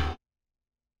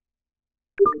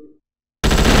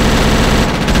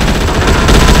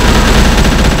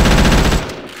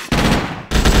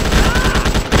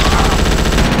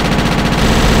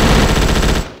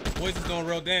 Voice is doing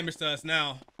real damage to us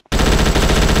now.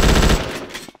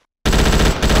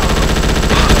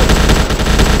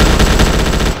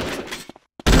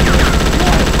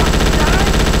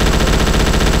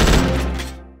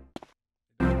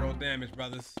 Damage,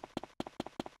 brothers.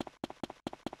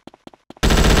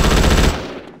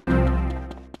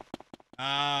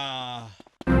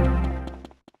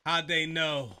 How'd they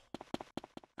know?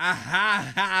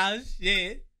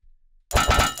 Shit.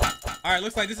 Alright,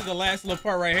 looks like this is the last little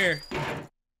part right here.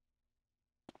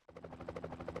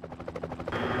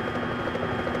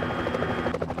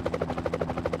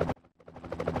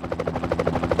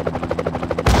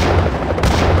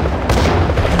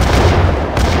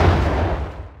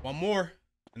 One more,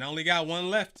 and I only got one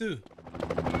left too.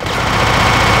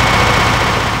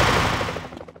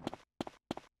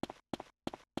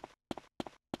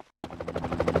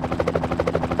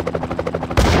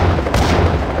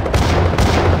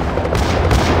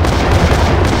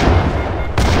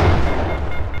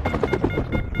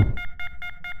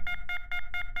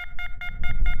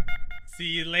 See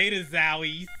you later,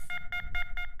 Zowies.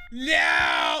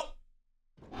 No!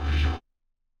 I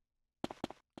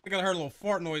think I heard a little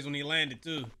fart noise when he landed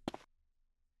too.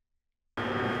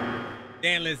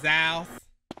 Damn, Lorszásᴛ.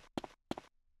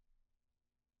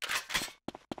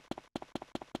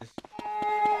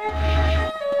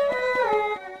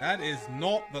 That is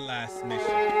not the last mission.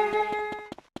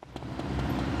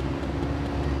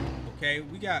 Okay,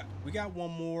 we got one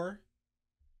more.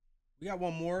 We got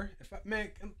one more.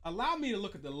 Man, allow me to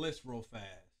look at the list real fast.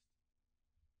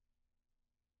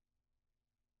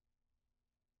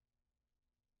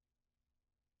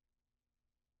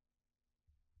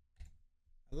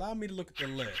 Allow me to look at the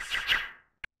list.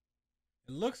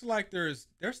 It looks like there's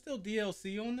still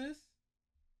DLC on this.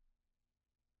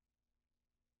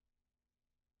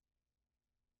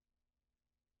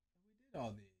 We did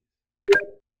all these.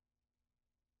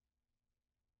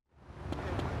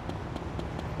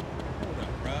 Hold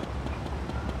up, bro.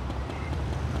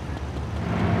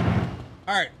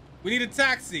 All right, we need a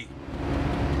taxi.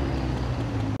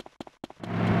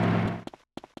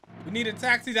 We need a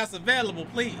taxi that's available,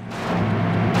 please.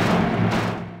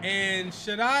 And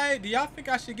do y'all think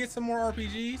I should get some more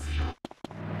RPGs?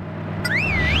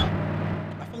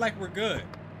 I feel like we're good.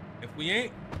 If we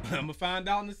ain't, I'm gonna find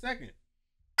out in a second.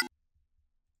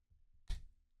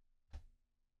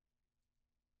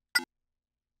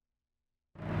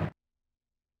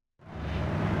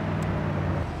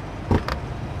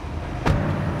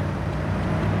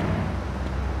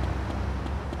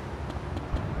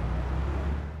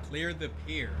 Clear the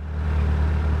pier.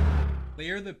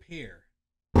 Clear the pier.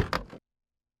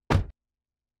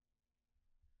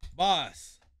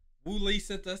 Boss, Wu Lee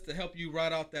sent us to help you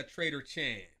ride off that traitor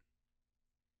Chan.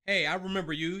 Hey, I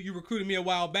remember you. You recruited me a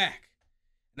while back.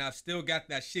 And I've still got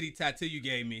that shitty tattoo you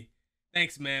gave me.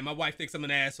 Thanks, man. My wife thinks I'm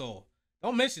an asshole.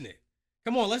 Don't mention it.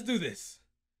 Come on, let's do this.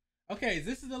 Okay,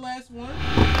 this is the last one.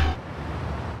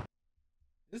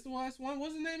 This is the last one?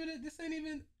 What's the name of it? This ain't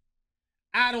even...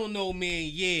 I don't know, man.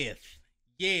 Yes.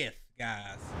 Yes,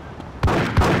 guys.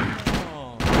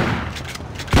 Oh.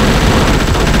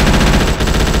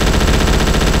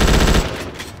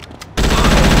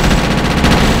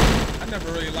 I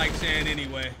never really liked Chan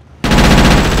anyway.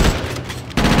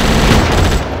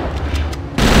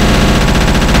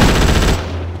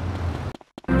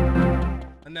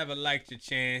 I never liked you,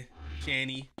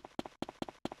 Channy.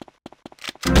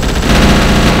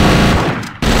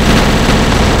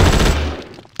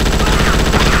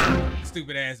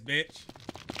 Stupid ass bitch.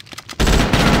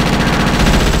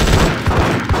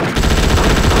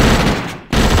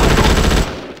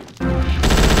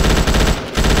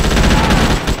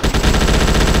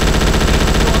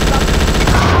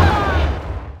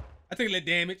 I think it let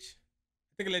damage.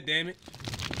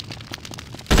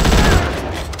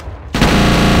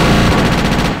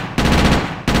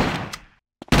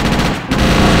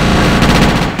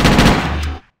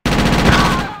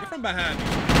 Get from behind me.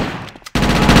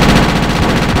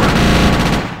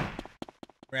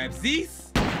 Grab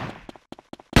these.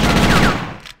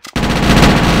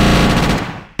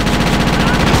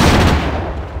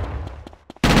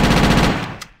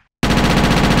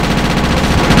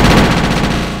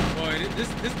 Boy,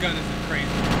 this gun is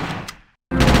crazy.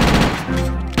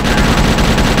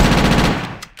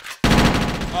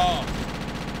 Oh,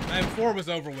 M4 was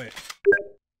over with.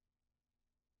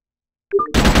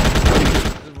 Is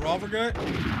the revolver good?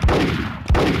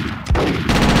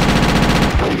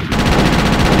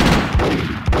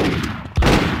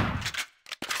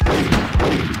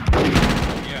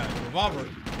 Yeah, the revolver.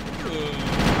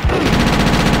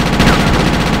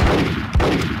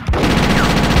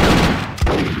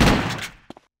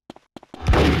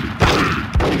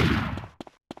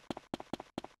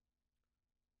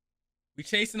 We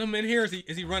chasing him in here? Is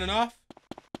he running off?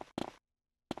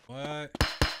 What?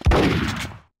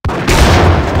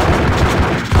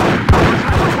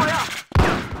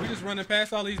 We just running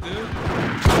past all these dudes?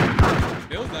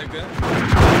 Feels like that.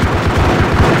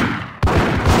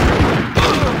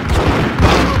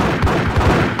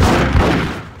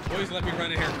 Boys let me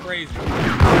run in here crazy.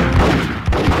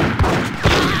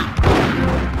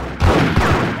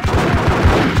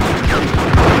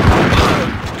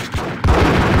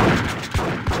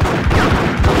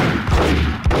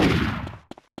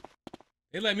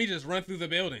 They let me just run through the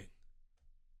building.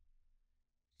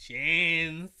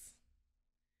 Chance.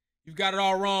 You've got it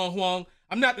all wrong, Huang.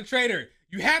 I'm not the traitor.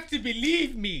 You have to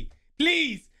believe me.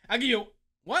 Please. I'll give you...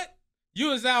 What?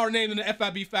 You and Zhao are named in the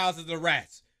FIB files as the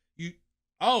rats. You...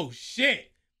 Oh,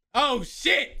 shit. Oh,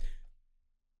 shit.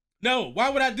 No, why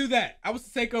would I do that? I was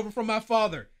to take over from my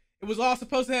father. It was all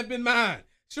supposed to have been mine.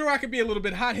 Sure, I could be a little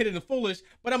bit hot-headed and foolish,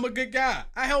 but I'm a good guy.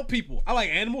 I help people. I like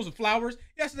animals and flowers.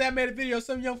 Yesterday, I made a video of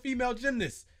some young female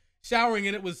gymnasts showering,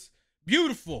 and it was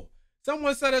beautiful.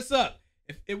 Someone set us up.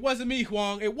 If it wasn't me,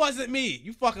 Huang, it wasn't me.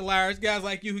 You fucking liars. Guys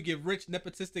like you who give rich,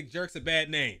 nepotistic jerks a bad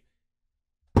name.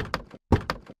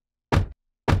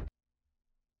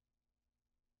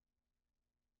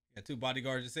 Got two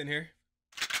bodyguards just in here.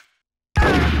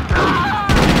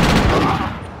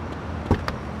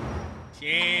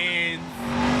 Chance.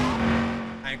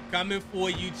 I'm coming for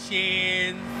you,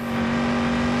 Chance.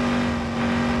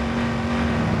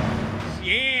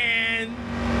 Chance.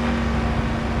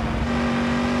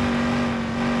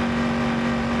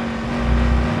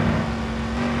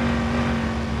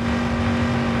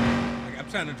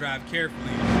 trying to drive carefully.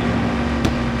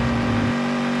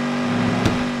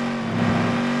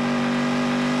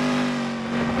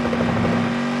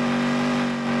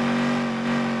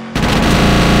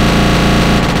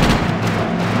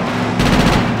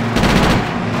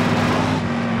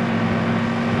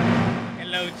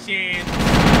 Hello, Chin.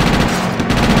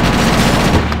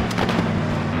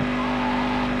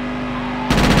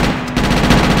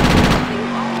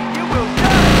 You will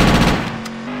die!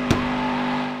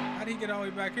 How did he get all the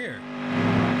way back here?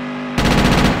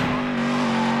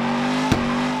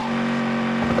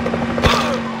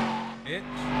 Bitch.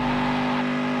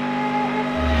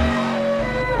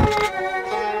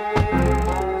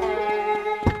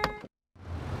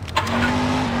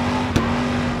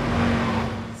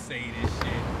 Say this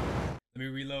shit. Let me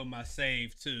reload my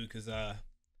save too, cause matter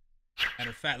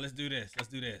of fact, let's do this. Let's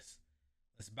do this.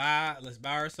 Let's buy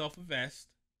ourselves a vest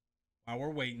while we're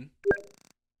waiting.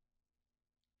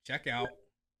 Check out.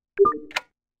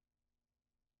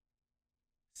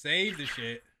 Save the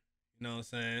shit. You know what I'm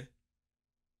saying?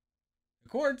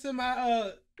 According to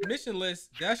my mission list,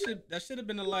 that should have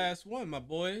been the last one, my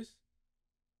boys.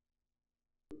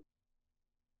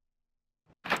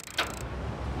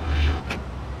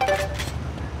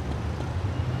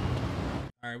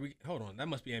 All right, hold on. That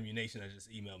must be ammunition that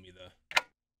just emailed me though.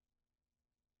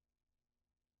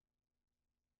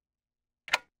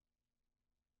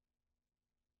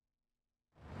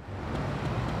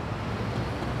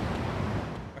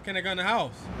 Why can't I go in the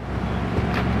house?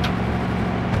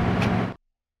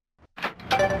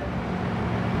 Here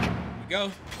we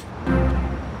go.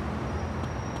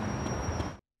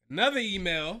 Another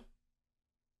email.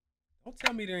 Don't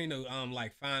tell me there ain't no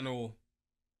like final.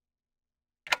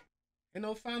 Ain't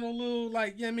no final little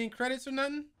like, yeah, I mean credits or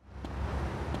nothing.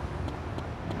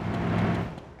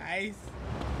 Nice.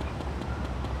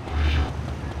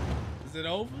 Is it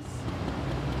over?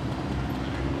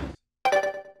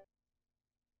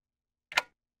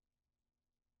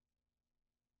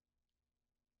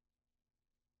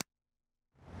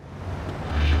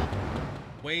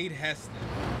 Wade Heston.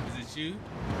 Is it you?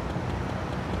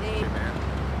 Hey,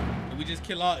 Did we just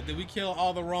kill all? Did we kill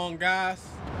all the wrong guys?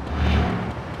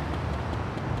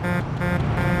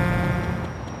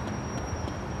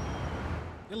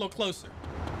 Get a little closer.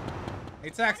 Hey,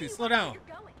 taxi, slow down.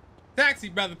 Taxi,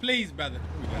 brother, please, brother.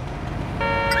 Here we go.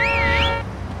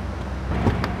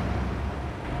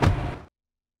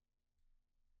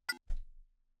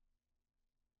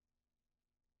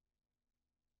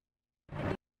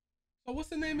 So what's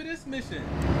the name of this mission?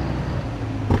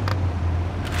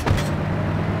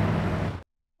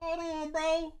 Hold on,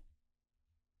 bro.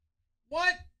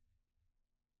 What?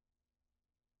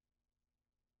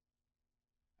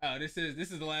 Oh, this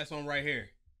is the last one right here.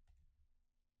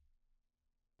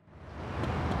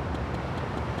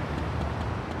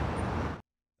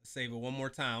 Let's save it one more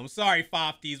time. I'm sorry,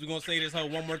 Fofties. We're gonna say this whole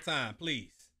one more time, please.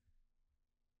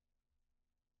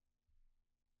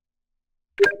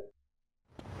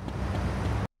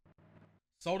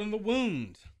 Salt in the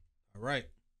wound. All right.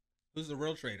 Who's the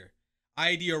real traitor?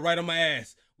 ID are right on my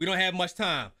ass. We don't have much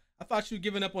time. I thought you were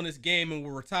giving up on this game and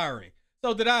were retiring.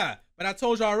 So did I. But I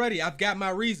told you already, I've got my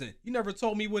reason. You never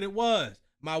told me what it was.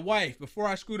 My wife, before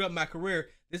I screwed up my career,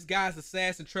 this guy's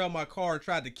assassin trailed my car and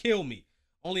tried to kill me.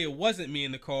 Only it wasn't me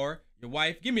in the car. Your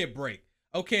wife, give me a break.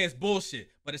 Okay, it's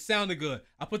bullshit, but it sounded good.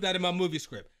 I put that in my movie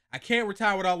script. I can't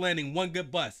retire without landing one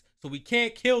good bust, so we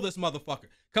can't kill this motherfucker.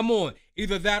 Come on,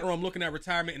 either that or I'm looking at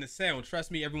retirement in the sound. Trust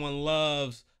me, everyone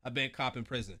loves a bad cop in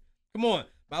prison. Come on,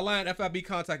 my line FIB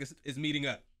contact is meeting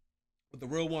up with the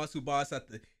real ones who boss at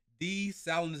the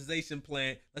desalinization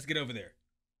plant. Let's get over there.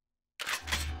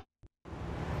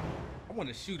 I want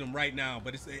to shoot him right now,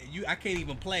 but it's I can't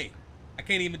even play. I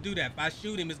can't even do that. If I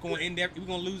shoot him, it's going to end there. We're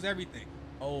going to lose everything.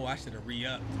 Oh, I should have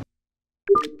re-upped.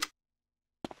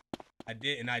 I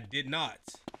did, and I did not.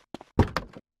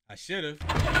 I should have.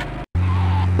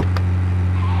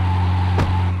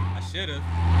 I should have.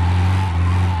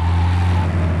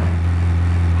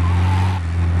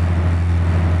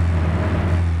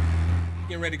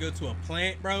 Getting ready to go to a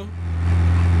plant, bro.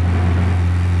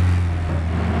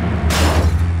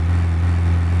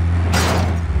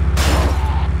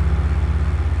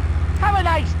 Have a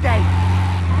nice day.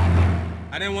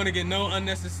 I didn't want to get no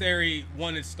unnecessary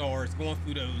wanted stars going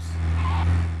through those.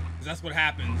 Because that's what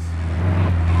happens.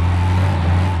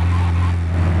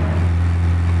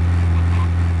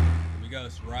 Here we go.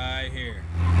 It's right here.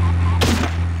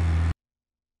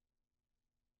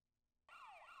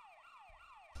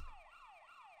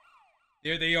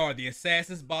 There they are, the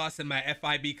assassin's boss and my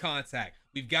FIB contact.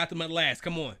 We've got them at last.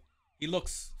 Come on. He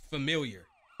looks familiar.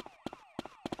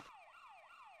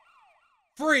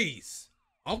 Freeze.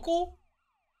 Uncle?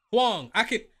 Huang, I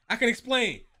can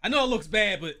explain. I know it looks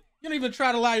bad, but you don't even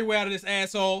try to lie your way out of this,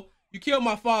 asshole. You killed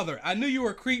my father. I knew you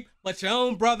were a creep, but your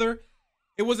own brother.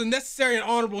 It was a necessary and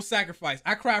honorable sacrifice.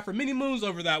 I cried for many moons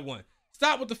over that one.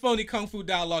 Stop with the phony kung fu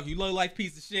dialogue, you low-life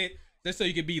piece of shit. Just so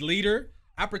you could be leader.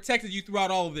 I protected you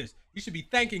throughout all of this. You should be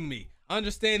thanking me. I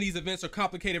understand these events are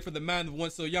complicated for the mind of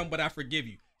one so young, but I forgive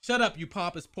you. Shut up, you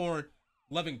pompous, porn,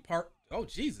 loving part. Oh,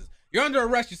 Jesus. You're under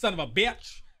arrest, you son of a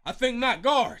bitch. I think not,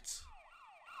 guards.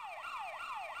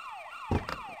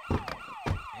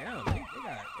 Yeah, they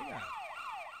got.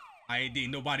 IAD,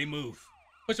 nobody move.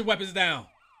 Put your weapons down.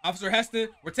 Officer Heston,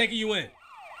 we're taking you in.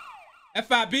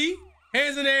 FIB,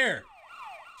 hands in the air.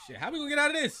 Shit, how we gonna get out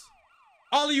of this?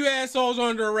 All of you assholes are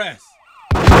under arrest.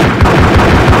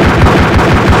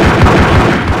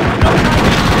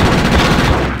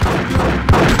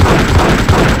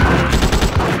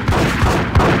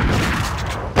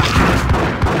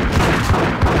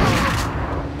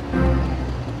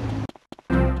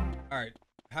 All right,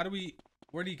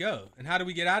 where'd he go? And how do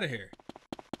we get out of here?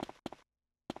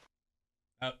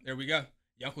 Oh, there we go.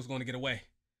 Your uncle's going to get away.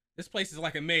 This place is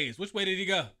like a maze. Which way did he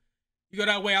go? You go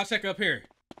that way, I'll check up here.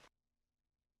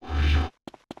 I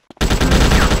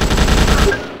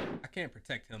can't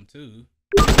protect him too.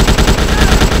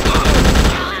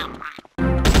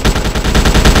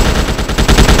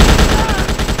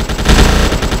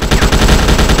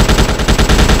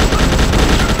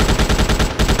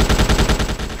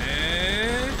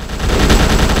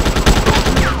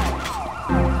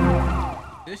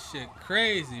 This shit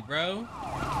crazy, bro.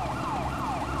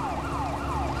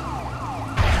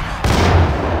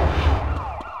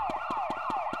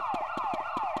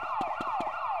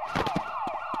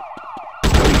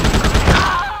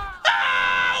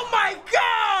 Oh my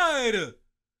God!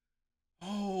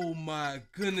 Oh my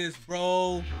goodness,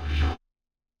 bro.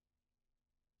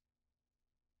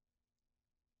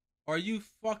 Are you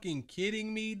fucking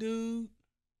kidding me, dude?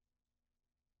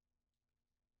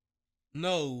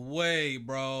 No way,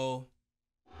 bro.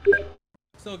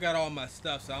 Still got all my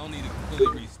stuff, so I don't need to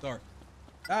completely restart.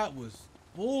 That was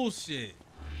bullshit.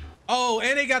 Oh,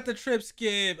 and they got the trip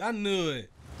skip. I knew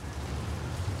it.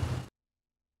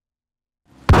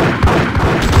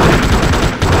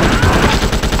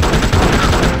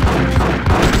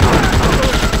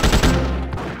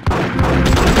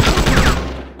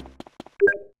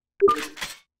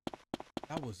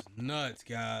 That was nuts,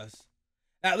 guys.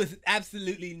 That was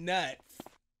absolutely nuts.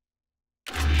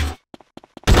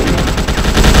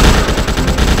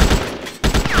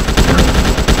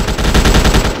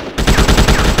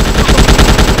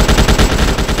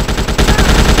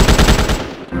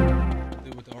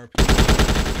 Dude with the RPG.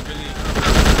 Really?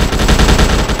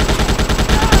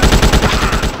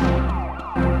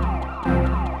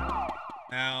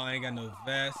 Now I ain't got no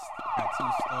vest. Got 2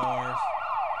 stars.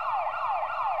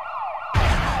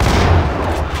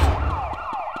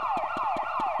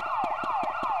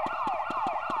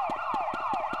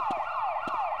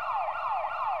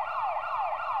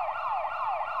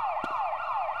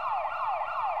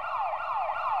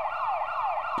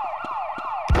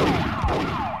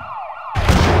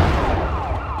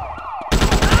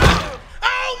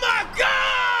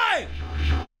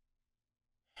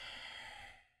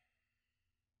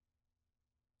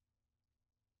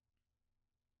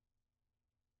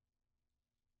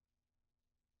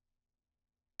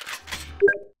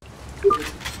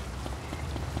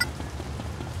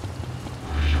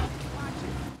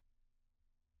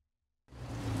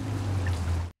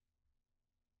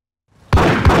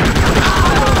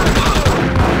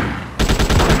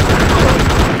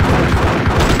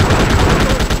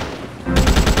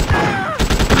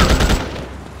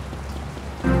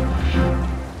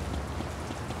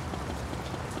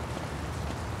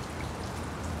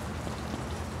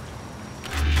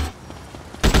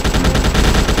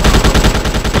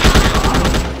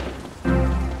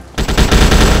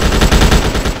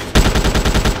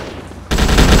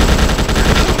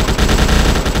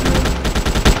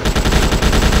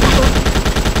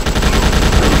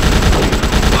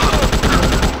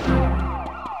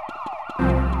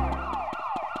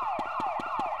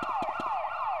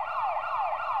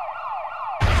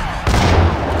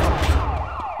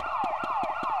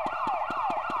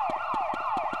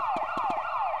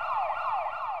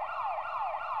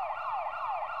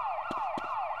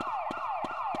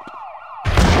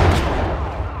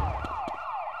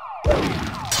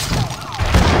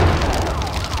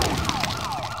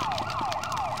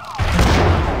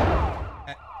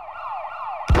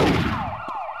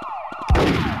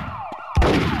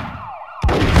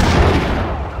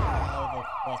 How the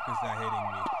fuck is that hitting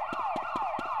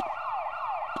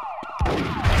me?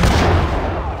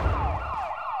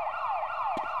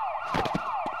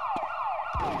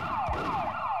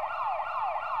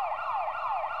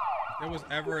 There was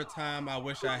ever a time I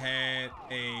wish I had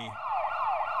a...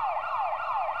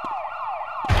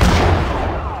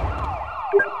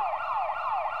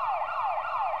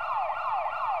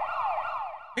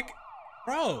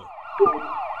 Bro.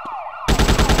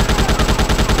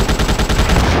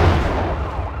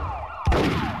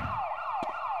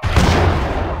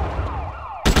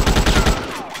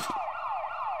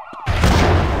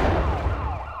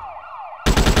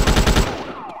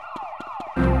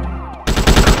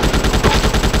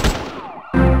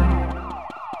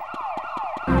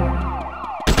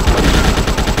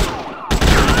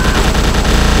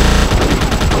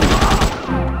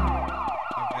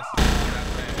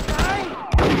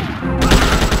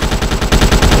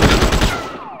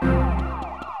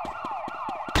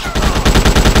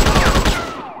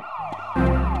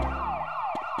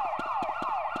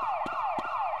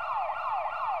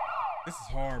 This is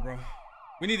hard, bro.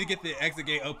 We need to get the exit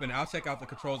gate open. I'll check out the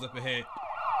controls up ahead.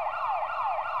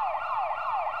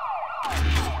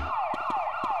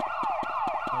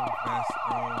 So fast,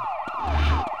 bro.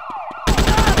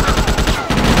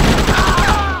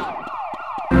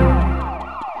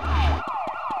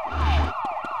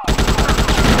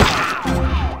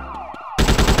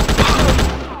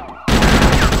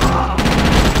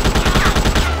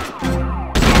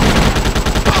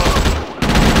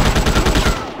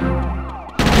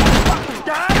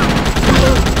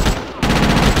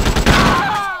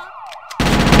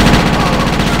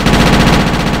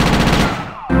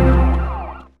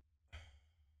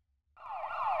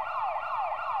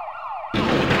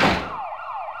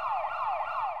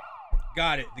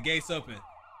 Got it. The gate's open.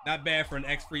 Not bad for an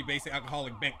ex-free basic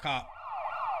alcoholic bent cop.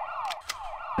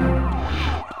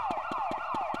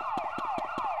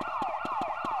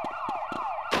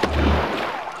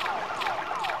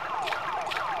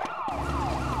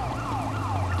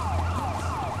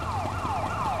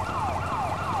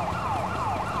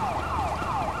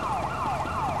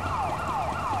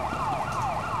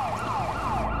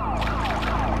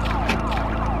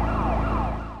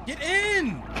 Get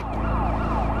in!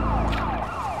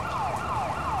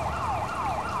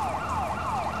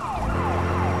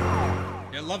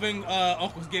 Loving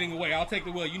uncle's getting away. I'll take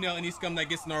the wheel. You nail any scum that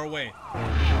gets in our way.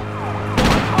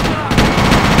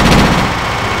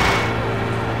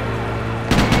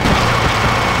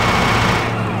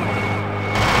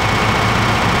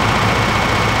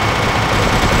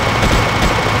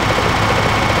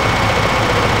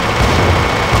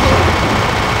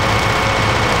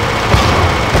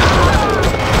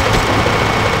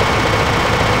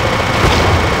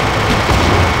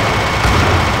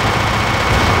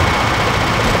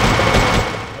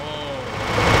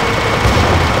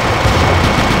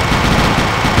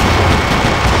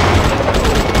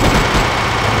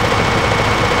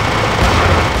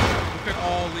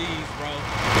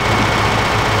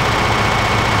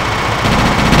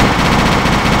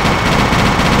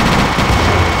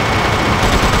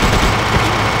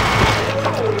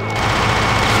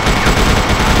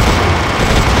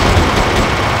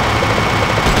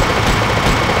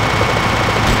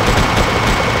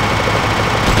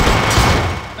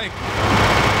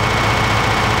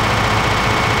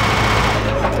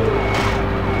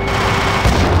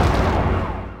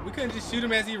 Shoot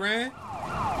him as he ran.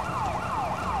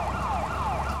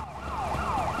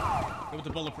 Go with the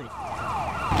bulletproof.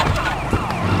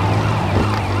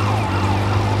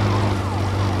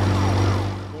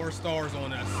 4 stars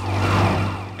on us.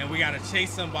 And we gotta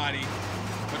chase somebody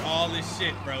with all this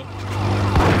shit, bro.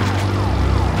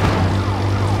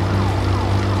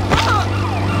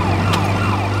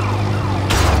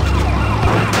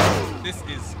 This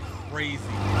is crazy.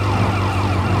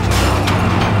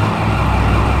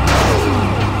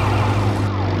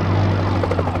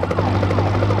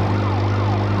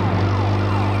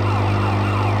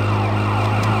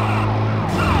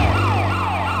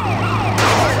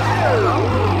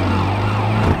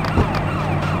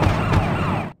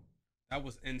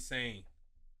 Insane.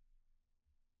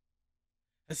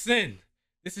 Lszásᴛ,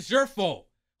 this is your fault.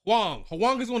 Hwang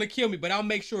is going to kill me, but I'll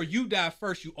make sure you die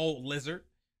first, you old lizard.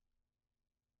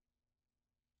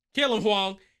 Kill him,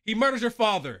 Hwang. He murders your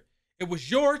father. It was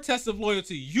your test of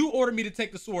loyalty. You ordered me to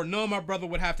take the sword, knowing my brother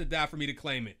would have to die for me to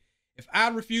claim it. If I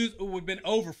refused, it would have been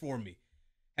over for me.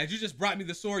 Had you just brought me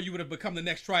the sword, you would have become the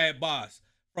next triad boss.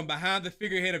 From behind the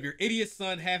figurehead of your idiot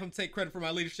son, have him take credit for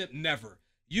my leadership? Never.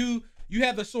 You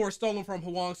had the sword stolen from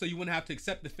Hwang so you wouldn't have to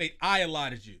accept the fate I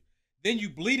allotted you. Then you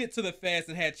bleeded to the fast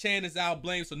and had Chan and Zhao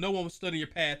blamed so no one stood in your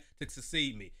path to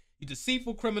succeed me. You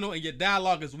deceitful criminal, and your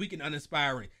dialogue is weak and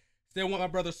uninspiring. Still want my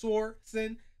brother's sword,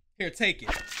 Sin? Here, take it.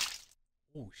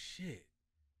 Oh, shit.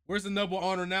 Where's the noble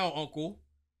honor now, uncle?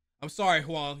 I'm sorry,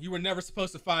 Huang. You were never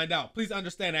supposed to find out. Please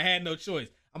understand I had no choice.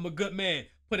 I'm a good man,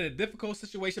 put in a difficult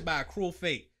situation by a cruel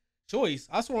fate. Choice?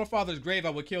 I swore on father's grave I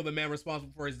would kill the man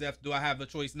responsible for his death. Do I have the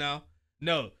choice now?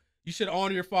 No. You should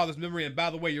honor your father's memory, and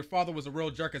by the way, your father was a real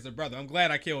jerk as a brother. I'm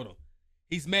glad I killed him.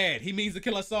 He's mad. He means to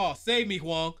kill us all. Save me,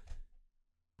 Huang.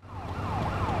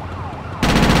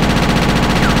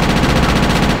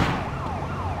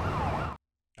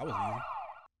 That was easy.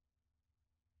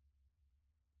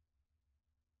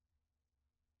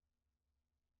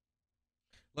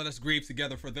 Let us grieve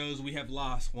together for those we have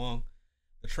lost, Huang.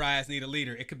 The triads need a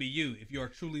leader. It could be you. If you are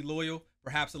truly loyal,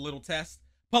 perhaps a little test.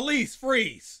 Police,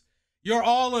 freeze! You're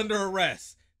all under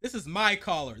arrest. This is my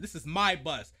caller. This is my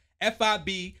bus.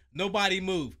 FIB, nobody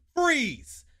move.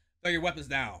 Freeze! Throw your weapons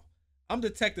down. I'm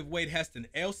Detective Wade Heston,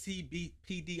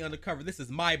 LCBPD undercover. This is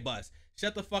my bus.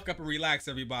 Shut the fuck up and relax,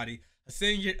 everybody.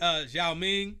 Lਸਾsᴛ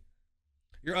Xiaoming,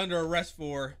 you're under arrest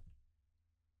for...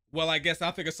 Well, I guess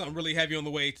I'll figure something really heavy on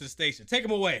the way to the station. Take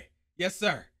him away. Yes,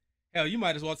 sir. Hell, you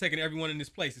might as well have taken everyone in this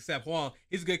place except Huang.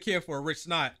 He's a good kid for a rich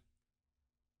snot.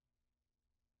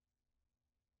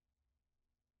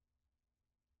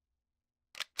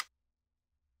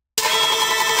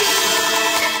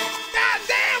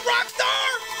 Goddamn, Rockstar!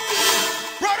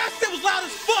 Bro, that shit was loud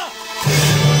as fuck!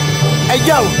 Hey,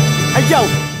 yo! Hey, yo!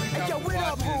 Hey, yo, what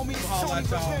up, homie?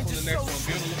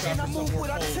 And I move what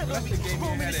I tell you.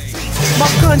 My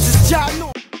guns is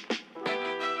giant.